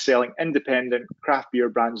we're selling independent craft beer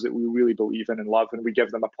brands that we really believe in and love, and we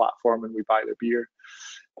give them a platform and we buy their beer.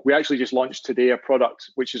 We actually just launched today a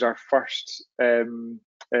product which is our first,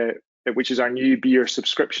 which is our new beer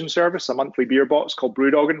subscription service, a monthly beer box called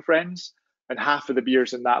BrewDog and Friends. And half of the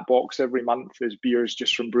beers in that box every month is beers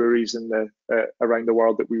just from breweries around the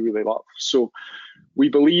world that we really love. So we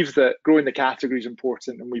believe that growing the category is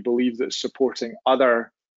important, and we believe that supporting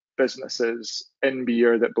other businesses in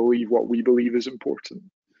beer that believe what we believe is important.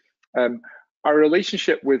 Our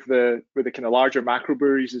relationship with the kind of larger macro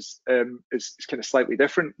breweries is kind of slightly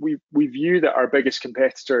different. We view that our biggest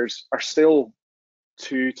competitors are still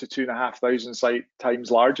 2,000 to 2,500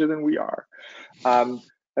 times larger than we are.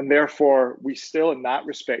 And therefore, we still, in that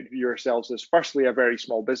respect, view ourselves as, firstly, a very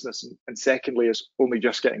small business, and secondly, as only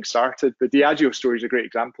just getting started. The Diageo story is a great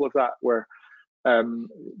example of that, where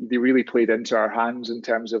they really played into our hands in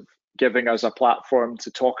terms of giving us a platform to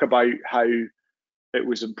talk about how it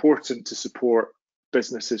was important to support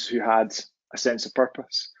businesses who had a sense of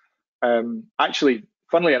purpose. Actually,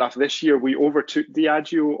 funnily enough, this year we overtook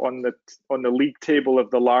Diageo on the league table of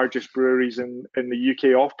the largest breweries in the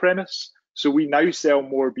UK off-premise. So we now sell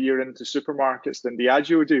more beer into supermarkets than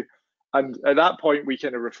Diageo do. And at that point, we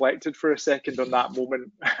kind of reflected for a second on that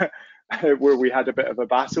moment where we had a bit of a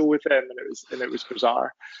battle with them, and it was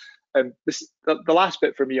bizarre. The last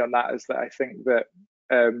bit for me on that is that I think that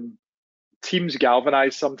teams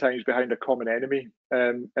galvanize sometimes behind a common enemy,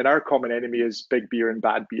 and our common enemy is big beer and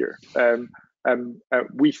bad beer.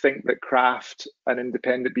 We think that craft and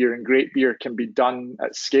independent beer and great beer can be done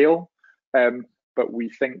at scale, but we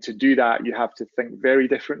think to do that you have to think very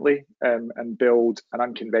differently, and build an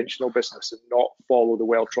unconventional business and not follow the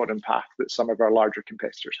well-trodden path that some of our larger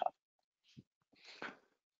competitors have.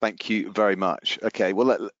 Thank you very much. Okay,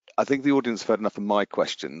 well, I think the audience have heard enough of my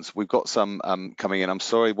questions. We've got some coming in. I'm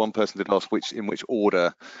sorry, one person did ask in which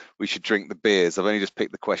order we should drink the beers. I've only just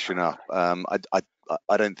picked the question up.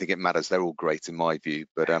 I don't think it matters. They're all great in my view,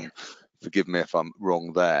 but forgive me if I'm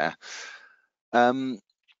wrong there. There's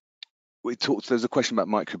a question about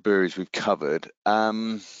microbreweries we've covered.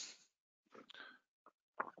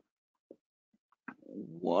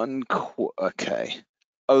 Okay.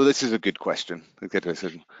 Oh, this is a good question.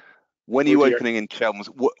 When are you opening in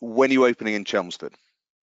Chelmsford? When are you opening in Chelmsford?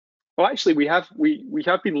 Well, actually, we have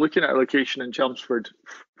been looking at a location in Chelmsford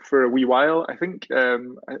for a wee while. I think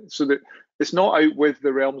so that it's not out with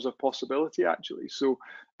the realms of possibility, actually. So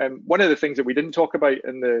one of the things that we didn't talk about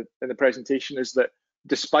in the presentation is that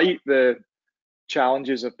despite the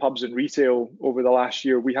challenges of pubs and retail over the last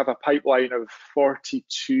year, we have a pipeline of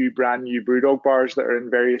 42 brand new BrewDog bars that are in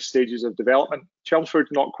various stages of development.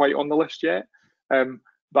 Chelmsford's not quite on the list yet,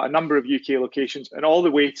 but a number of UK locations, and all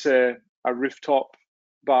the way to a rooftop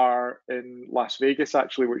bar in Las Vegas,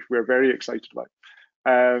 actually, which we're very excited about.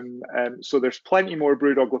 So there's plenty more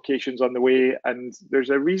BrewDog locations on the way, and there's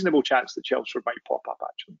a reasonable chance that Chelmsford might pop up,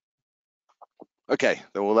 actually. Okay,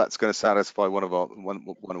 well, that's going to satisfy one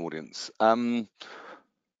audience.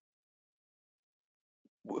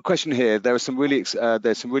 Question here: there's some really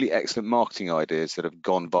excellent marketing ideas that have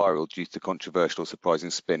gone viral due to controversial or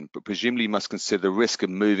surprising spin, but presumably you must consider the risk of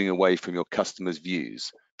moving away from your customers'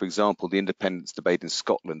 views. For example, the independence debate in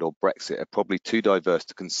Scotland or Brexit are probably too diverse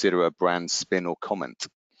to consider a brand spin or comment.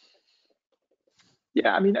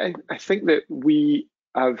 Yeah, I mean, I think that we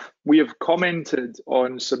have commented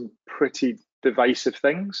on some pretty divisive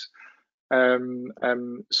things.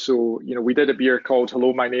 So, you know, we did a beer called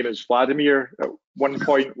 "Hello, my name is Vladimir" at one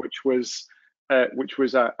point, which was a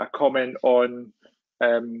comment on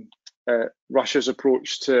Russia's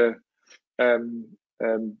approach to the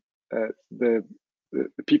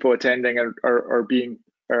people attending are being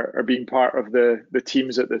part of the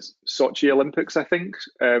teams at the Sochi Olympics. I think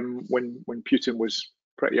when Putin was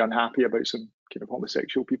pretty unhappy about some kind of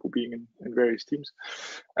homosexual people being in various teams.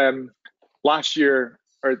 Last year,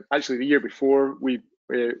 or actually the year before, we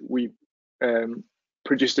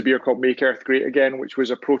produced a beer called "Make Earth Great Again," which was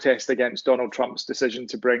a protest against Donald Trump's decision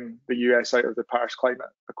to bring the US out of the Paris Climate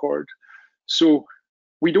Accord. So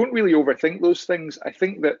we don't really overthink those things. I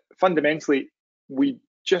think that fundamentally we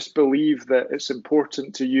just believe that it's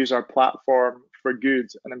important to use our platform for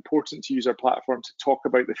good, and important to use our platform to talk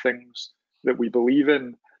about the things that we believe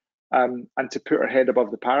in, and to put our head above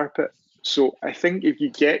the parapet. So I think if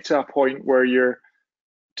you get to a point where you're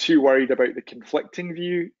too worried about the conflicting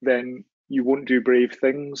view, then you won't do brave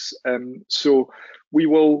things. So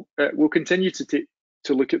we'll continue to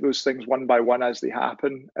look at those things one by one as they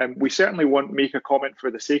happen. We certainly won't make a comment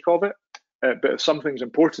for the sake of it, but if something's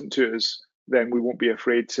important to us, then we won't be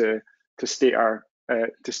afraid to state our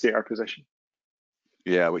position.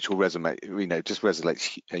 Yeah, which will resonate, just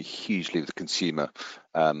resonates hugely with the consumer,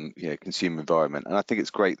 consumer environment. And I think it's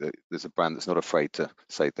great that there's a brand that's not afraid to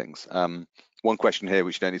say things. One question here,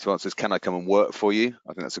 which you don't need to answer, is: can I come and work for you?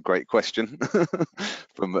 I think that's a great question.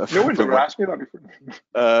 No one's ever asked me that before.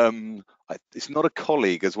 It's not a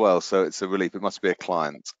colleague as well, so it's a relief. It must be a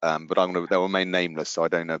client, but they'll remain nameless, so I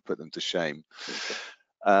don't know, put them to shame.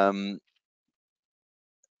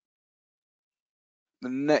 The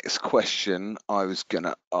next question I was going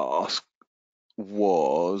to ask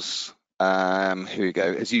was, here we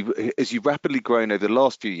go. As you've rapidly grown over the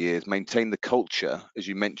last few years, maintain the culture, as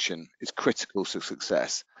you mentioned, is critical to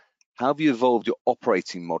success. How have you evolved your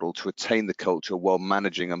operating model to retain the culture while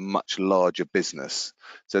managing a much larger business?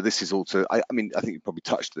 So this is also, I think you probably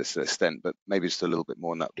touched this to an extent, but maybe just a little bit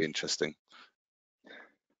more, and that would be interesting.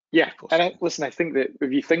 Yeah, and listen, I think that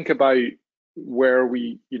if you think about where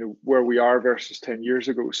we are versus 10 years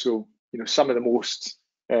ago, so some of the most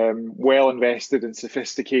well invested and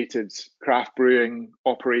sophisticated craft brewing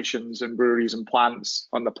operations and breweries and plants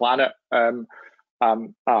on the planet,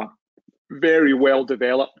 very well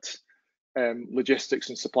developed logistics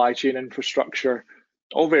and supply chain infrastructure,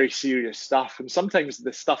 all very serious stuff, and sometimes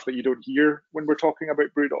the stuff that you don't hear when we're talking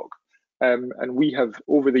about BrewDog. And we have,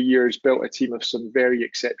 over the years, built a team of some very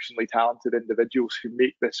exceptionally talented individuals who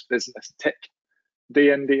make this business tick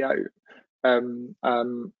day in, day out. And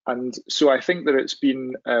so I think that it's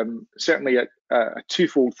been certainly a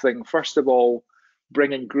twofold thing. First of all,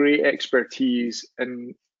 bringing great expertise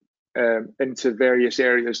into various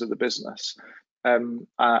areas of the business,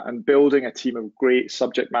 and building a team of great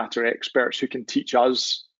subject matter experts who can teach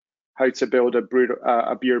us how to build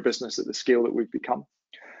a beer business at the scale that we've become.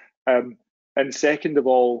 And second of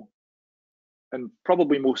all, and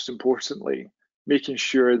probably most importantly, making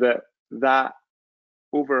sure that that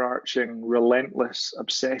overarching, relentless,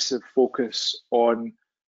 obsessive focus on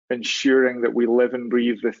ensuring that we live and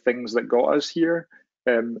breathe the things that got us here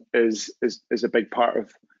is a big part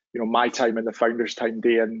of my time and the founders' time,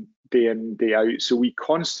 day in, day out. So we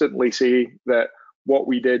constantly say that what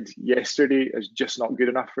we did yesterday is just not good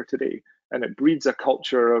enough for today, and it breeds a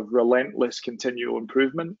culture of relentless, continual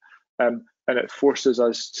improvement, and it forces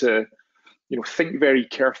us to think very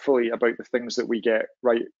carefully about the things that we get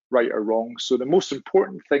right or wrong. So the most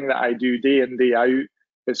important thing that I do day in, day out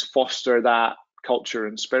is foster that culture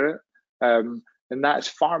and spirit. And that's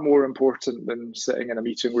far more important than sitting in a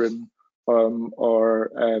meeting room or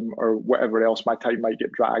whatever else my time might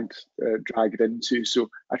get dragged into. So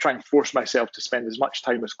I try and force myself to spend as much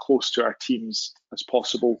time as close to our teams as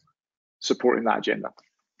possible supporting that agenda.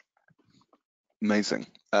 Amazing.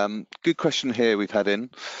 Good question here we've had in.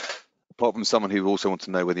 Apart from someone who also wants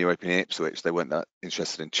to know whether you're opening Ipswich, they weren't that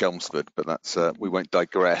interested in Chelmsford, but that's we won't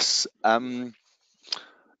digress. It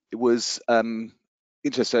was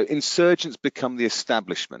interesting. So insurgents become the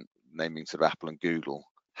establishment, naming sort of Apple and Google.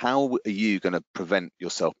 How are you going to prevent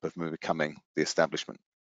yourself from becoming the establishment?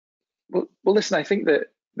 Well, listen, I think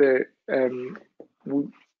that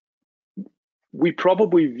we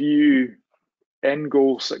probably view end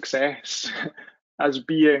goal success as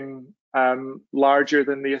being larger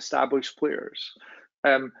than the established players.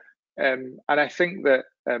 And I think that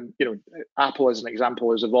Apple, as an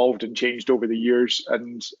example, has evolved and changed over the years.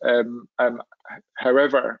 And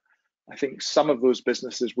however, I think some of those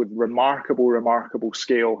businesses with remarkable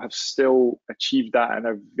scale have still achieved that in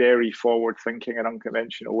a very forward-thinking and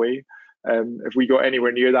unconventional way. If we got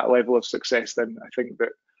anywhere near that level of success, then I think that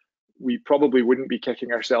we probably wouldn't be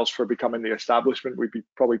kicking ourselves for becoming the establishment. We'd be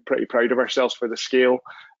probably pretty proud of ourselves for the scale.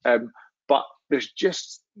 But there's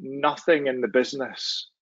just nothing in the business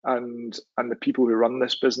and the people who run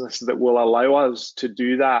this business that will allow us to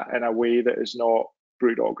do that in a way that is not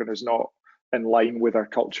BrewDog and is not in line with our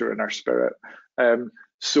culture and our spirit.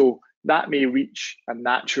 So that may reach a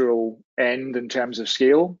natural end in terms of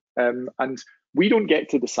scale, and we don't get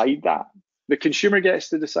to decide that. The consumer gets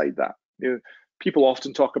to decide that. People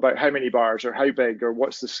often talk about how many bars or how big or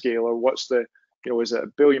what's the scale or what's the, is it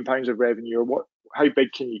 £1 billion of revenue or how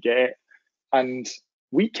big can you get? And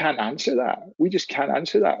we can't answer that. We just can't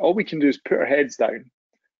answer that. All we can do is put our heads down,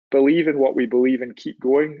 believe in what we believe and keep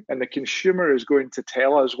going. And the consumer is going to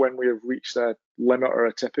tell us when we have reached a limit or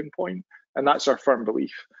a tipping point. And that's our firm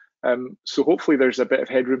belief. So hopefully there's a bit of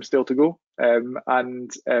headroom still to go.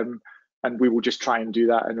 And we will just try and do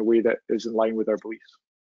that in a way that is in line with our beliefs.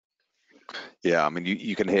 Yeah, I mean,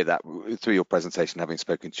 you can hear that through your presentation, having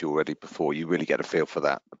spoken to you already before. You really get a feel for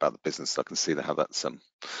that about the business. I can see how that's going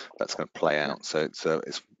to play out. So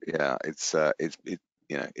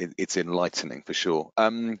it's enlightening for sure.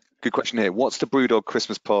 Good question here. What's the BrewDog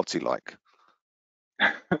Christmas party like?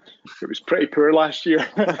 It was pretty poor last year.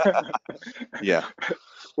 Yeah,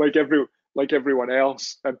 like everyone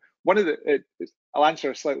else. I'll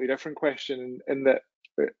answer a slightly different question in that.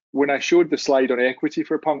 When I showed the slide on equity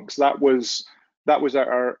for Punks, that was at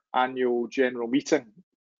our annual general meeting.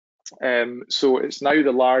 So it's now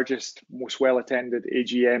the largest, most well-attended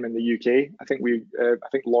AGM in the UK. I think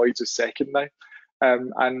Lloyd's is second now.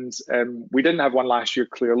 And we didn't have one last year,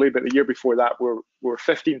 clearly, but the year before that, we're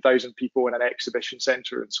 15,000 people in an exhibition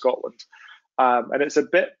centre in Scotland. And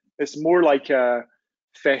it's more like a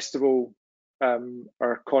festival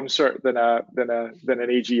or concert than an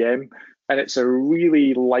AGM. And it's a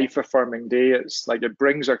really life-affirming day. It's like it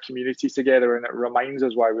brings our community together and it reminds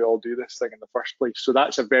us why we all do this thing in the first place. So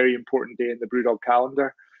that's a very important day in the BrewDog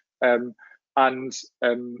calendar. And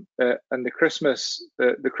the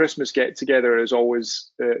Christmas get together is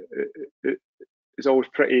always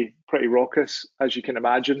pretty raucous, as you can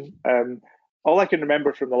imagine. All I can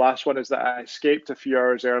remember from the last one is that I escaped a few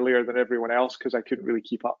hours earlier than everyone else because I couldn't really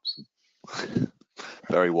keep up. So.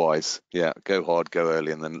 Very wise. Yeah, go hard, go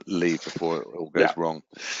early, and then leave before it all goes wrong.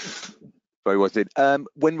 Very wise.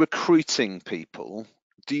 When recruiting people,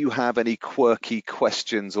 do you have any quirky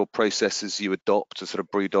questions or processes you adopt to sort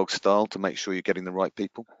of BrewDog style to make sure you're getting the right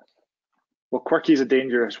people? Well, quirky is a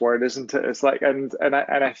dangerous word, isn't it? It's like, and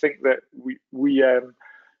I think that we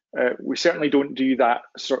We certainly don't do that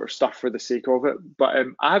sort of stuff for the sake of it. But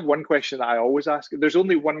I have one question that I always ask. There's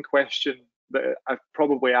only one question that I've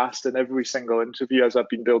probably asked in every single interview as I've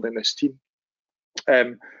been building this team.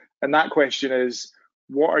 And that question is,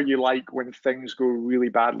 what are you like when things go really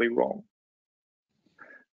badly wrong?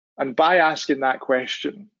 And by asking that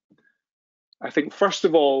question, I think, first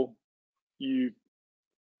of all, you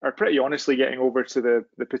are pretty honestly getting over to the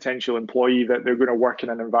potential employee that they're going to work in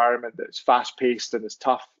an environment that's fast paced and is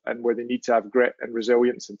tough, and where they need to have grit and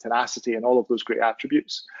resilience and tenacity and all of those great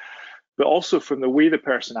attributes. But also, from the way the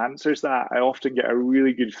person answers that, I often get a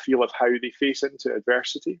really good feel of how they face into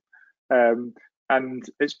adversity. And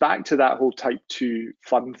it's back to that whole type 2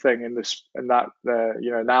 fun thing in that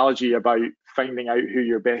analogy about finding out who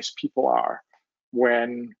your best people are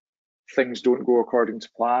when things don't go according to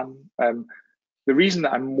plan. The reason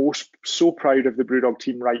that I'm so proud of the BrewDog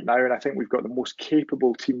team right now, and I think we've got the most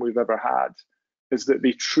capable team we've ever had, is that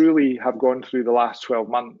they truly have gone through the last 12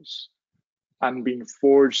 months and been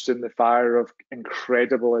forged in the fire of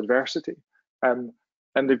incredible adversity. And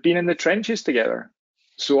they've been in the trenches together.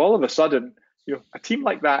 So all of a sudden, a team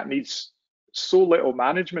like that needs so little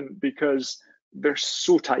management because they're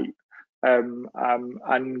so tight. So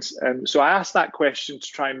I asked that question to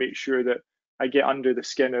try and make sure that I get under the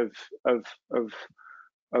skin of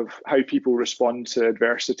how people respond to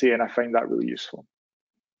adversity, and I find that really useful.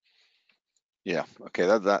 Yeah. Okay.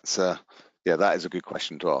 That is a good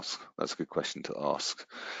question to ask. That's a good question to ask.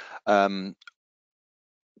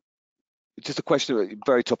 Just a question,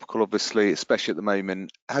 very topical, obviously, especially at the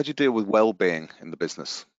moment. How do you deal with well-being in the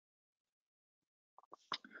business?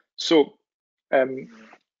 So,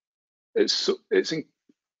 it's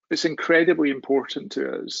incredibly important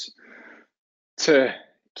to us to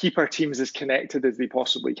keep our teams as connected as they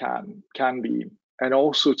possibly can be, and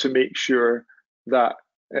also to make sure that,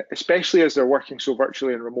 especially as they're working so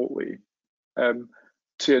virtually and remotely,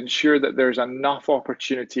 to ensure that there's enough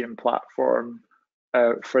opportunity and platform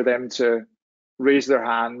for them to raise their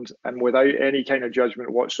hand and, without any kind of judgment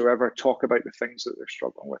whatsoever, talk about the things that they're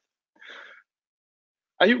struggling with.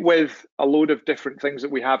 Out with a load of different things that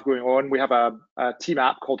we have going on, we have a team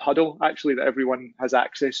app called Huddle, actually, that everyone has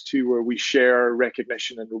access to, where we share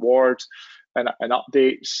recognition and rewards and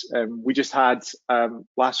updates. We just had,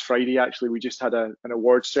 last Friday, actually, we just had an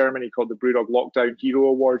awards ceremony called the BrewDog Lockdown Hero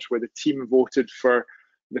Awards, where the team voted for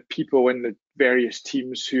the people in the various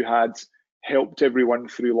teams who had helped everyone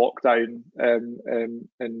through lockdown in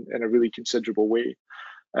a really considerable way.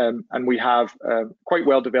 And we have a quite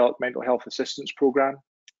well-developed mental health assistance program,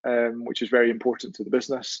 which is very important to the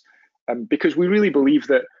business, because we really believe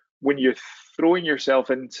that when you're throwing yourself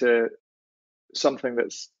into something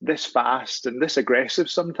that's this fast and this aggressive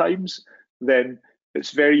sometimes, then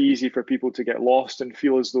it's very easy for people to get lost and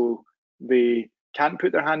feel as though they can't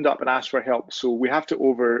put their hand up and ask for help. So we have to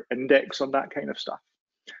over-index on that kind of stuff.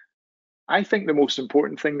 I think the most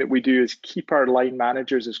important thing that we do is keep our line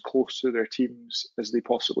managers as close to their teams as they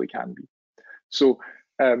possibly can be. So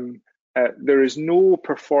there is no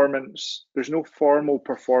formal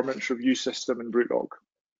performance review system in BrewDog,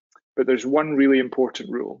 but there's one really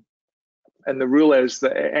important rule. And the rule is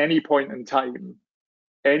that at any point in time,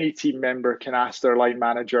 any team member can ask their line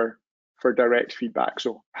manager for direct feedback.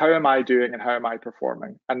 So how am I doing and how am I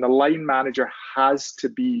performing? And the line manager has to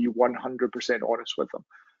be 100% honest with them.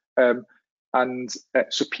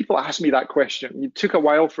 So people ask me that question. It took a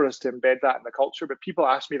while for us to embed that in the culture, but people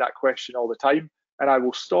ask me that question all the time, and I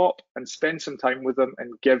will stop and spend some time with them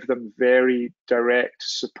and give them very direct,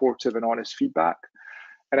 supportive, and honest feedback.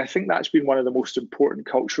 And I think that's been one of the most important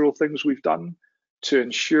cultural things we've done to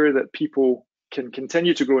ensure that people can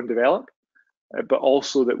continue to grow and develop, but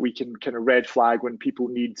also that we can kind of red flag when people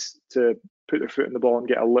need to put their foot in the ball and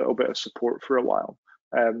get a little bit of support for a while.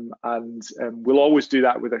 We'll always do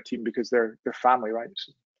that with our team because they're family, right?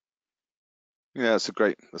 So. Yeah,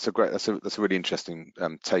 that's a really interesting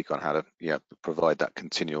take on how to provide that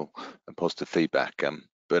continual and positive feedback.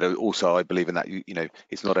 But also, I believe in that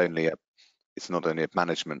it's not only a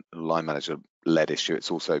line manager led issue.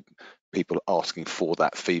 It's also people asking for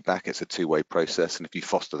that feedback. It's a two-way process, and if you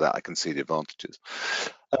foster that, I can see the advantages.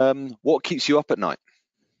 What keeps you up at night?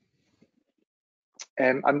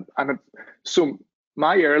 So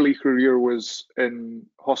my early career was in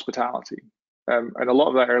hospitality, and a lot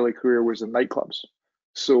of that early career was in nightclubs.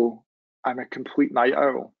 So I'm a complete night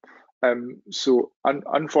owl.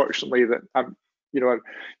 Unfortunately, you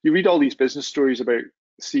read all these business stories about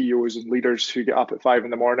CEOs and leaders who get up at 5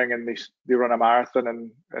 in the morning and they run a marathon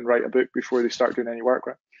and write a book before they start doing any work,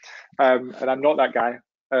 right? And I'm not that guy.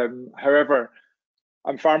 However,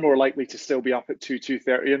 I'm far more likely to still be up at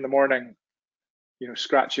 2:30 in the morning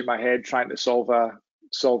scratching my head trying to solve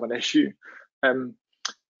an issue.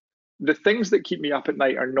 The things that keep me up at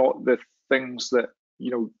night are not the things that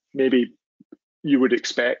maybe you would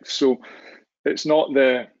expect. So it's not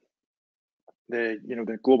the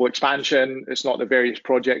global expansion. It's not the various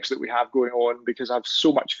projects that we have going on, because I have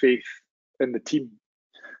so much faith in the team.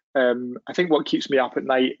 I think what keeps me up at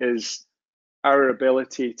night is our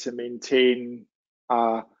ability to maintain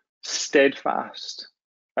a steadfast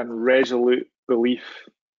and resolute belief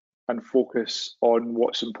and focus on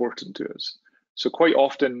what's important to us. So quite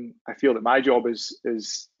often I feel that my job is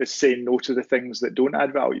saying no to the things that don't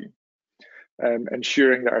add value,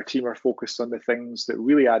 ensuring that our team are focused on the things that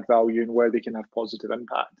really add value and where they can have positive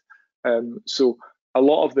impact. So a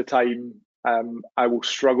lot of the time I will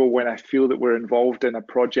struggle when I feel that we're involved in a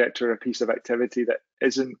project or a piece of activity that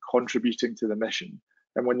isn't contributing to the mission.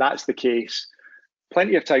 And when that's the case,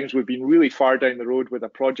 plenty of times we've been really far down the road with a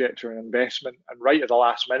project or an investment, and right at the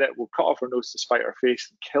last minute we'll cut off our nose to spite our face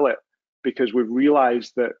and kill it because we've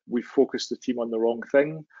realized that we've focused the team on the wrong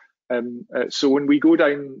thing. So when we go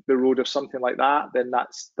down the road of something like that, then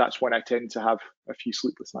that's when I tend to have a few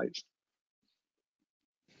sleepless nights.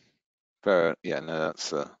 Yeah, no,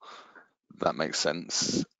 that makes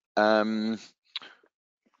sense.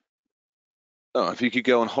 If you could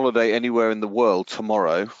go on holiday anywhere in the world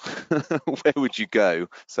tomorrow, where would you go?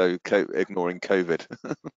 So ignoring COVID.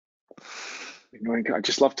 I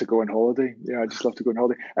just love to go on holiday. Yeah, I just love to go on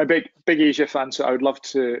holiday. I'm a big Asia fan, so I would love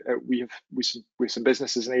to. We have some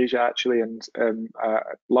businesses in Asia actually, and I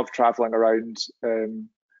love traveling around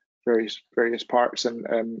various parts,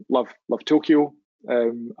 and love Tokyo,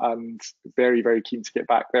 and very keen to get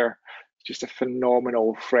back there. Just a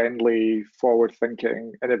phenomenal, friendly,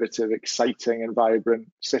 forward-thinking, innovative, exciting, and vibrant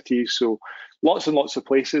city. So lots and lots of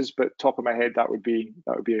places, but top of my head, that would be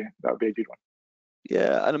a good one.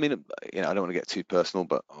 Yeah, and I mean, I don't want to get too personal,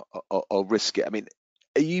 but I'll risk it. I mean,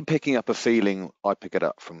 are you picking up a feeling? I pick it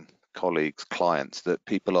up from colleagues, clients, that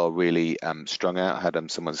people are really strung out. I had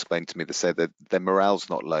someone explain to me, they said that their morale's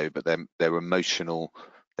not low, but their emotional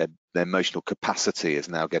capacity is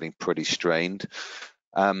now getting pretty strained.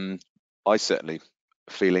 I certainly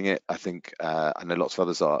feeling it. I think I know lots of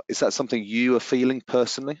others are. Is that something you are feeling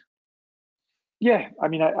personally? Yeah, I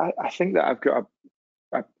mean, I think that I've got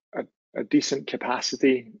a decent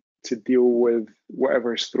capacity to deal with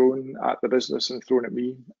whatever is thrown at the business and thrown at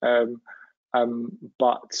me.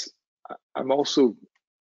 But I'm also,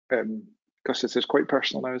 because this is quite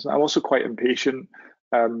personal now, I'm also quite impatient.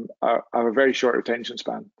 I have a very short attention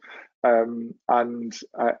span, and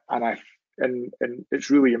it's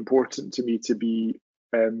really important to me to be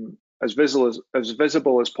as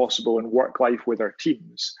visible as possible in work life with our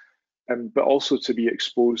teams, but also to be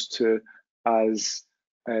exposed to as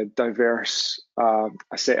diverse a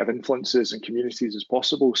set of influences and communities as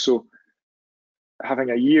possible. So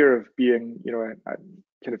having a year of being,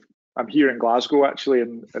 I'm here in Glasgow actually,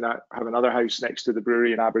 and I have another house next to the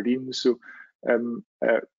brewery in Aberdeen. So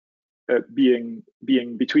being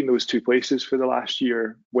between those two places for the last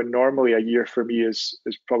year, when normally a year for me is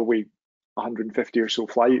probably 150 or so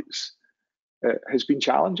flights, has been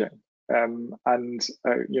challenging. And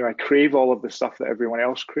I crave all of the stuff that everyone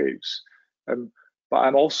else craves. But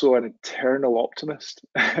I'm also an eternal optimist,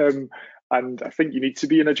 and I think you need to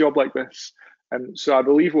be in a job like this. And so I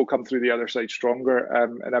believe we'll come through the other side stronger,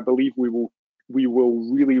 and I believe we will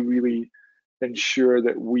really ensure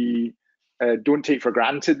that we don't take for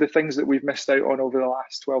granted the things that we've missed out on over the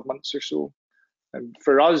last 12 months or so. And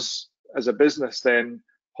for us as a business, then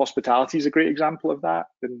hospitality is a great example of that.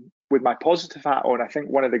 And with my positive hat on, I think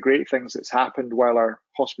one of the great things that's happened while our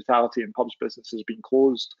hospitality and pubs business has been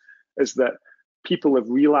closed is that people have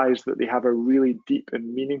realized that they have a really deep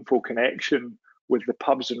and meaningful connection with the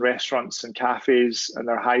pubs and restaurants and cafes and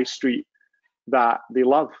their high street that they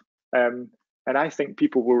love. And I think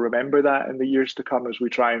people will remember that in the years to come as we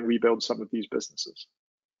try and rebuild some of these businesses.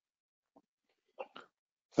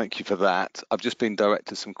 Thank you for that. I've just been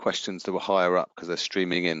directed some questions that were higher up because they're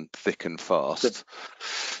streaming in thick and fast.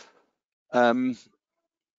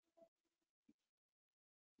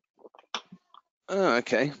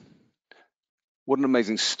 Okay. What an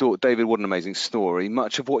amazing story, David, what an amazing story.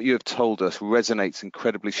 Much of what you have told us resonates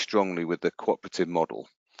incredibly strongly with the cooperative model,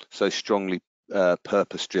 so strongly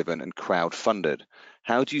purpose-driven and crowd-funded.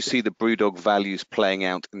 How do you see the BrewDog values playing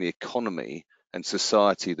out in the economy and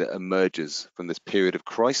society that emerges from this period of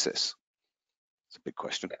crisis? It's a big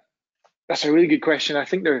question. That's a really good question. I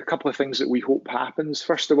think there are a couple of things that we hope happens.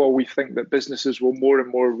 First of all, we think that businesses will more and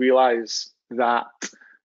more realize that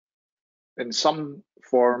in some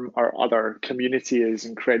form or other, community is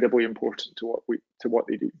incredibly important to what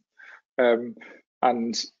they do.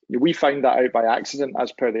 And we found that out by accident,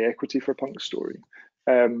 as per the Equity for Punk story.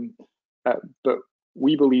 But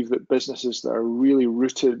we believe that businesses that are really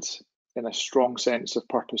rooted in a strong sense of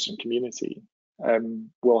purpose and community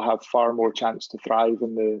will have far more chance to thrive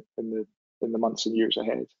in the months and years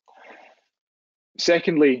ahead.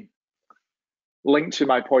 Secondly, linked to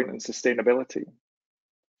my point on sustainability,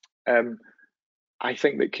 I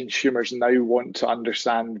think that consumers now want to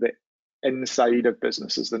understand the inside of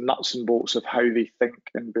businesses, the nuts and bolts of how they think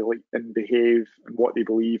and behave and what they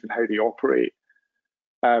believe and how they operate,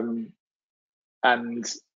 and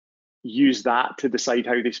use that to decide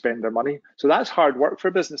how they spend their money. So that's hard work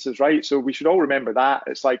for businesses, right? So we should all remember that.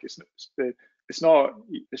 It's like it's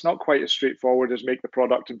not quite as straightforward as make the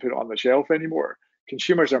product and put it on the shelf anymore.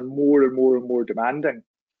 Consumers are more and more and more demanding.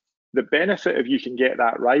 The benefit of you can get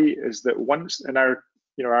that right is that once in our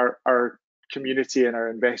community, and our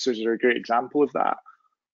investors are a great example of that,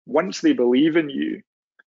 once they believe in you,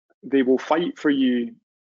 they will fight for you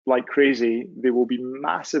like crazy. They will be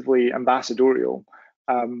massively ambassadorial,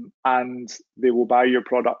 and they will buy your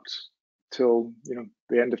product till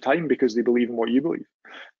the end of time because they believe in what you believe.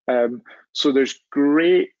 So there's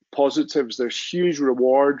great positives. There's huge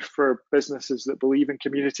reward for businesses that believe in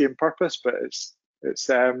community and purpose, but it's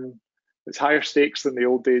higher stakes than the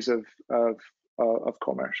old days of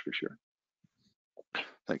commerce, for sure.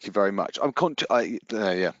 Thank you very much. I'm conscious.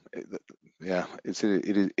 It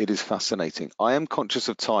is fascinating. I am conscious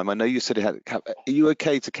of time. I know you said are you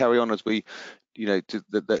okay to carry on as we,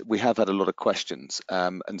 that we have had a lot of questions,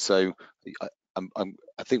 and so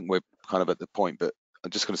I think we're kind of at the point, but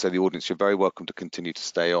I'm just going to say the audience, you're very welcome to continue to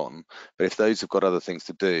stay on. But if those have got other things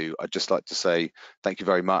to do, I'd just like to say thank you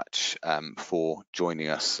very much for joining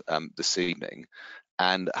us this evening.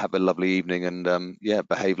 And have a lovely evening, and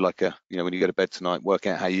behave like when you go to bed tonight, work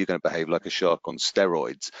out how you're going to behave like a shark on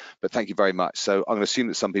steroids. But thank you very much. So I'm going to assume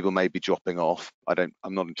that some people may be dropping off. I'm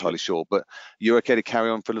not entirely sure, but you're okay to carry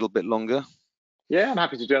on for a little bit longer? Yeah, I'm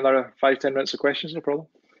happy to do another 5-10 minutes of questions, no problem.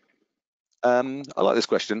 I like this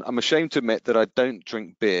question. I'm ashamed to admit that I don't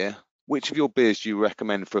drink beer. Which of your beers do you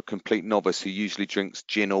recommend for a complete novice who usually drinks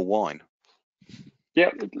gin or wine? Yeah,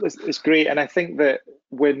 it's great, and I think that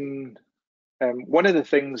when one of the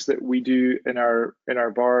things that we do in our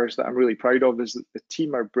bars that I'm really proud of is that the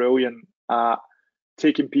team are brilliant at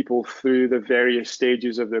taking people through the various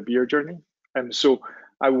stages of their beer journey. And so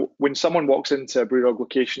when someone walks into a BrewDog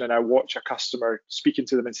location and I watch a customer speaking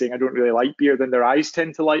to them and saying, I don't really like beer, then their eyes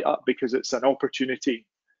tend to light up because it's an opportunity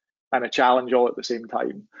and a challenge all at the same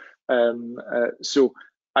time. So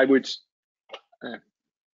I would,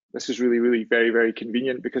 this is really, really very, very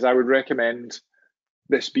convenient because I would recommend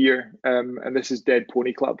this beer, and this is Dead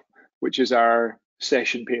Pony Club, which is our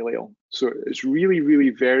session pale ale. So it's really, really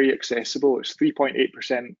very accessible. It's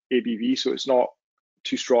 3.8% ABV, so it's not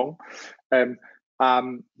too strong,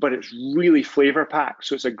 but it's really flavor packed.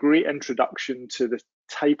 So it's a great introduction to the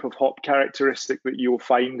type of hop characteristic that you'll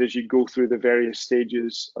find as you go through the various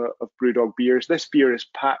stages of BrewDog beers. This beer is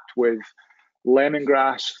packed with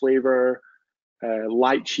lemongrass flavor,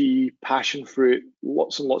 lychee, passion fruit,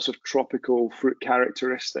 lots and lots of tropical fruit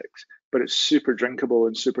characteristics, but it's super drinkable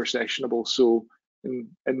and super sessionable. So in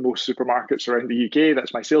most supermarkets around the UK,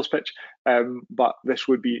 that's my sales pitch. But this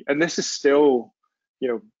would be, and this is still,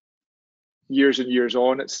 years and years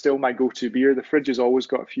on, it's still my go-to beer. The fridge has always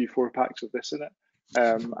got a few 4-packs of this in it,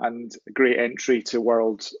 and a great entry to the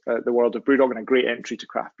world of BrewDog, and a great entry to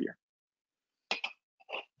craft beer.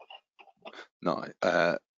 No,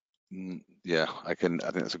 yeah, I think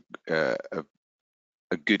that's a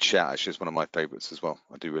good shout. Actually, it's one of my favourites as well.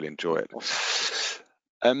 I do really enjoy it.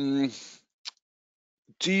 Awesome.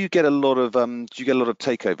 Do you get a lot of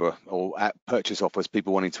takeover or purchase offers,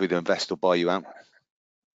 people wanting to either invest or buy you out?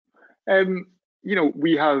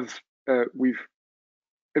 We have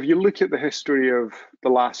if you look at the history of the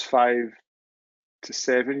last 5 to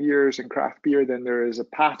 7 years in craft beer, then there is a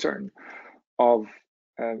pattern of,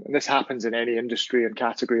 and this happens in any industry and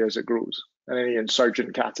category as it grows, in any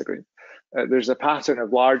insurgent category. There's a pattern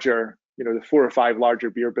of larger, the 4 or 5 larger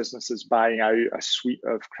beer businesses buying out a suite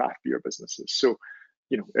of craft beer businesses. So,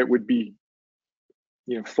 it would be,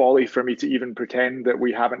 folly for me to even pretend that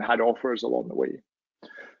we haven't had offers along the way.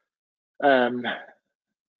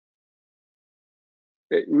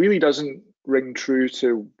 It really doesn't ring true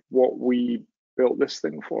to what we built this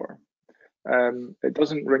thing for. It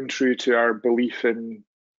doesn't ring true to our belief in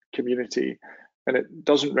community, and it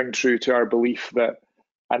doesn't ring true to our belief that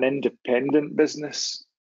an independent business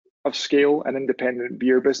of scale, an independent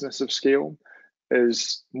beer business of scale,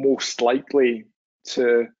 is most likely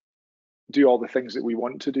to do all the things that we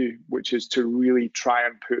want to do, which is to really try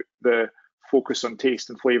and put the focus on taste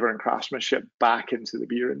and flavour and craftsmanship back into the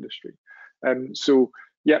beer industry. So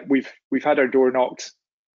yeah, we've had our door knocked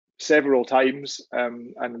several times,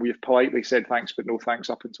 and we have politely said thanks but no thanks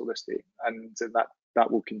up until this day, and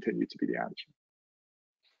that will continue to be the answer.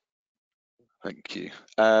 Thank you.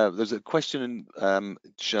 There's a question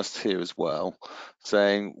just here as well,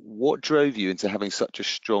 saying, what drove you into having such a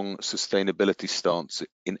strong sustainability stance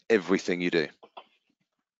in everything you do?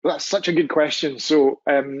 Well, that's such a good question. So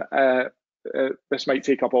this might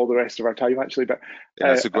take up all the rest of our time, actually, but yeah,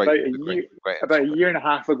 that's about a year and a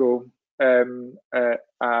half ago,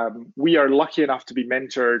 we are lucky enough to be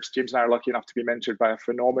mentored, James and I are lucky enough to be mentored by a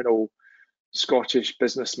phenomenal Scottish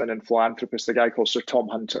businessman and philanthropist, a guy called Sir Tom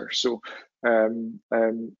Hunter. So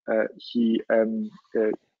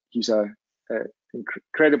he's a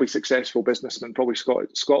incredibly successful businessman, probably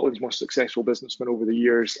Scotland's most successful businessman over the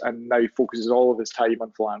years, and now focuses all of his time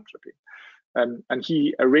on philanthropy. And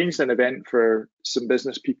he arranged an event for some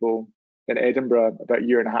business people in Edinburgh about a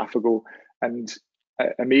year and a half ago, and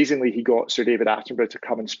amazingly, he got Sir David Attenborough to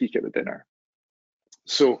come and speak at the dinner.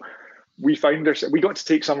 So we got to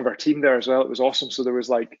take some of our team there as well. It was awesome. So there was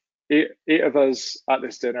like eight of us at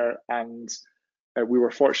this dinner, and we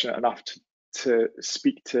were fortunate enough to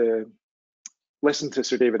listen to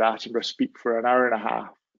Sir David Attenborough speak for an hour and a half,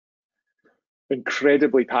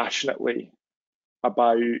 incredibly passionately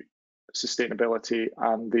about sustainability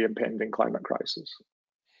and the impending climate crisis.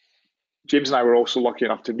 James and I were also lucky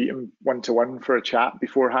enough to meet him one-to-one for a chat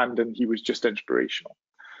beforehand, and he was just inspirational.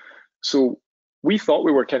 So we thought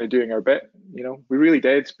we were kind of doing our bit, we really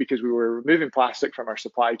did, because we were removing plastic from our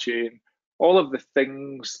supply chain. All of the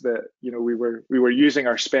things that, we were using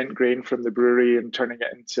our spent grain from the brewery and turning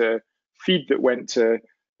it into feed that went to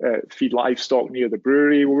feed livestock near the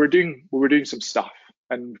brewery. We were doing some stuff,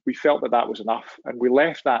 and we felt that was enough. And we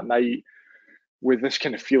left that night with this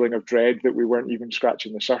kind of feeling of dread that we weren't even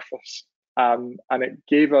scratching the surface. And it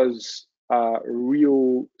gave us a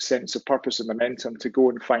real sense of purpose and momentum to go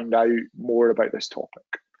and find out more about this topic.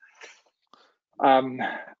 And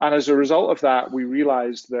as a result of that, we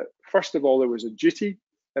realized that, first of all, there was a duty,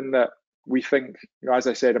 in that we think, as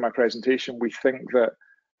I said in my presentation, we think that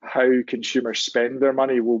how consumers spend their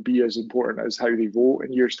money will be as important as how they vote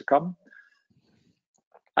in years to come.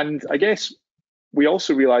 And I guess we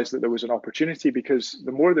also realized that there was an opportunity, because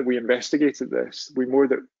the more that we investigated this, the more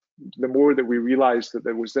that we realized that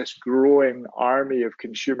there was this growing army of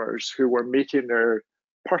consumers who were making their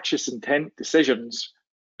purchase intent decisions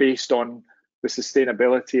based on the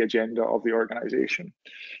sustainability agenda of the organization.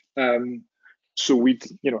 So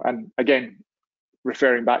and again,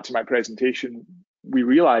 referring back to my presentation, we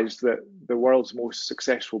realized that the world's most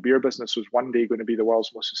successful beer business was one day going to be the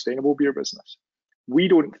world's most sustainable beer business. We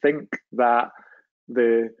don't think that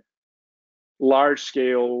the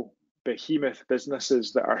large-scale behemoth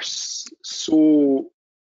businesses that are so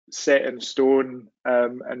set in stone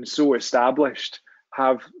and so established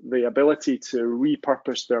have the ability to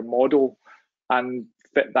repurpose their model and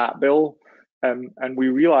fit that bill. And we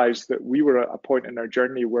realized that we were at a point in our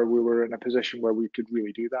journey where we were in a position where we could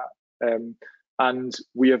really do that. And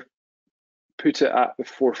we have put it at the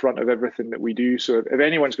forefront of everything that we do. So if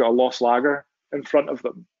anyone's got a lost lager in front of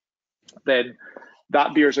them, then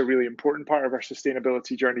that beer is a really important part of our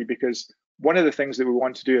sustainability journey, because one of the things that we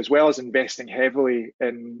want to do, as well as investing heavily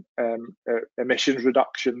in emissions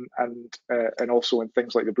reduction and also in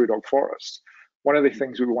things like the BrewDog Forest, one of the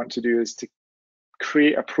things we want to do is to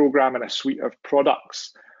create a program and a suite of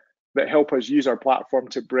products that help us use our platform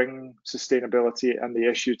to bring sustainability and the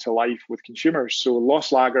issue to life with consumers. So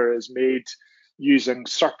Lost Lager is made using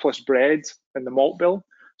surplus bread in the malt bill.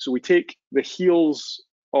 So we take the heels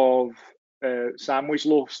of sandwich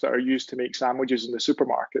loaves that are used to make sandwiches in the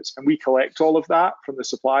supermarkets, and we collect all of that from the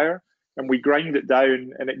supplier, and we grind it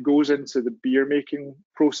down, and it goes into the beer making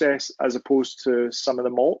process as opposed to some of the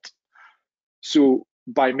malt. So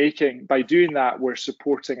by doing that, we're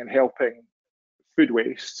supporting and helping food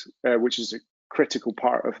waste, which is a critical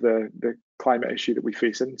part of the climate issue that we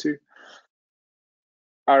face into.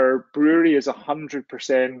 Our brewery is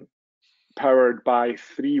 100% powered by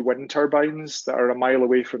 3 wind turbines that are a mile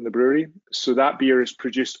away from the brewery. So that beer is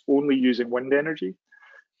produced only using wind energy.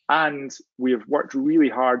 And we have worked really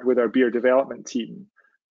hard with our beer development team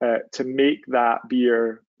to make that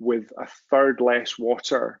beer with 1/3 less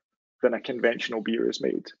water than a conventional beer is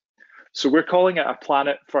made. So we're calling it a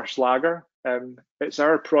Planet First Lager. It's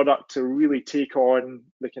our product to really take on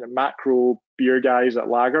the kind of macro beer guys at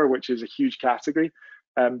lager, which is a huge category.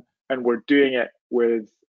 And we're doing it with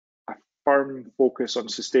a firm focus on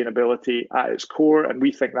sustainability at its core. And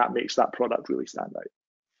we think that makes that product really stand out.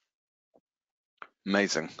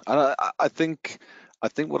 Amazing. And I think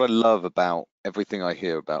what I love about everything I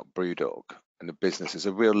hear about BrewDog and the business is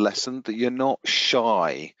a real lesson that you're not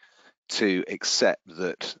shy to accept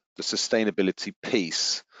that the sustainability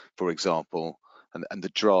piece, for example, and the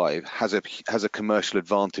drive has a commercial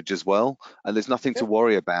advantage as well. And there's nothing to Yep.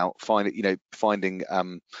 worry about finding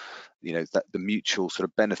that the mutual sort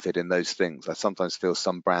of benefit in those things. I sometimes feel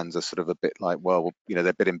some brands are sort of a bit like, well, they're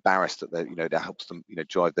a bit embarrassed that that helps them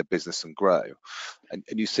drive their business and grow. And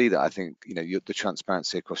you see that, I think, the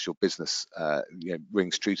transparency across your business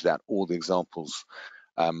rings true to that. All the examples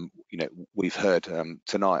we've heard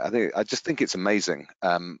tonight. I just think it's amazing.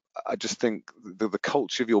 I just think the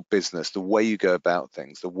culture of your business, the way you go about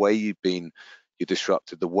things, the way you're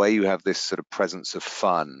disrupted, the way you have this sort of presence of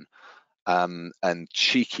fun and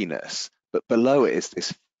cheekiness, but below it is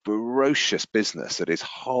this ferocious business that is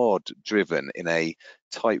hard driven in a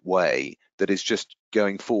tight way, that is just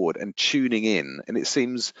going forward and tuning in. And it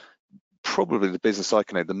seems probably the business I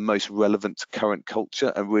can know the most relevant to current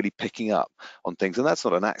culture and really picking up on things. And that's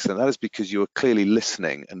not an accident. That is because you are clearly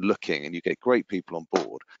listening and looking, and you get great people on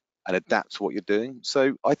board and adapt to what you're doing.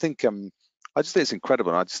 So I just think it's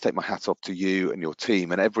incredible. And I just take my hat off to you and your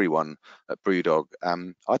team and everyone at BrewDog.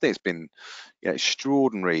 I think it's been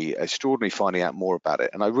extraordinary finding out more about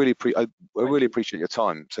it. And I really appreciate your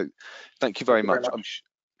time. So thank you very Thank you very much. much.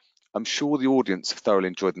 I'm sure the audience have thoroughly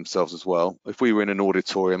enjoyed themselves as well. If we were in an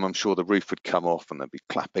auditorium, I'm sure the roof would come off and there'd be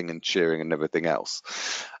clapping and cheering and everything else.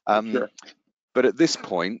 For sure. But at this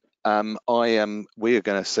point, we are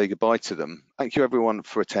going to say goodbye to them. Thank you everyone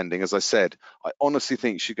for attending. As I said, I honestly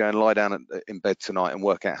think you should go and lie down in bed tonight and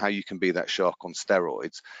work out how you can be that shark on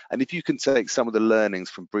steroids. And if you can take some of the learnings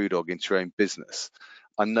from BrewDog into your own business,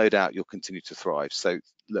 I'm no doubt you'll continue to thrive. So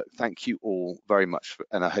look, thank you all very much,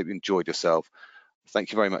 and I hope you enjoyed yourself.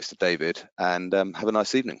 Thank you very much to David, and have a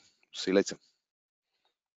nice evening. See you later.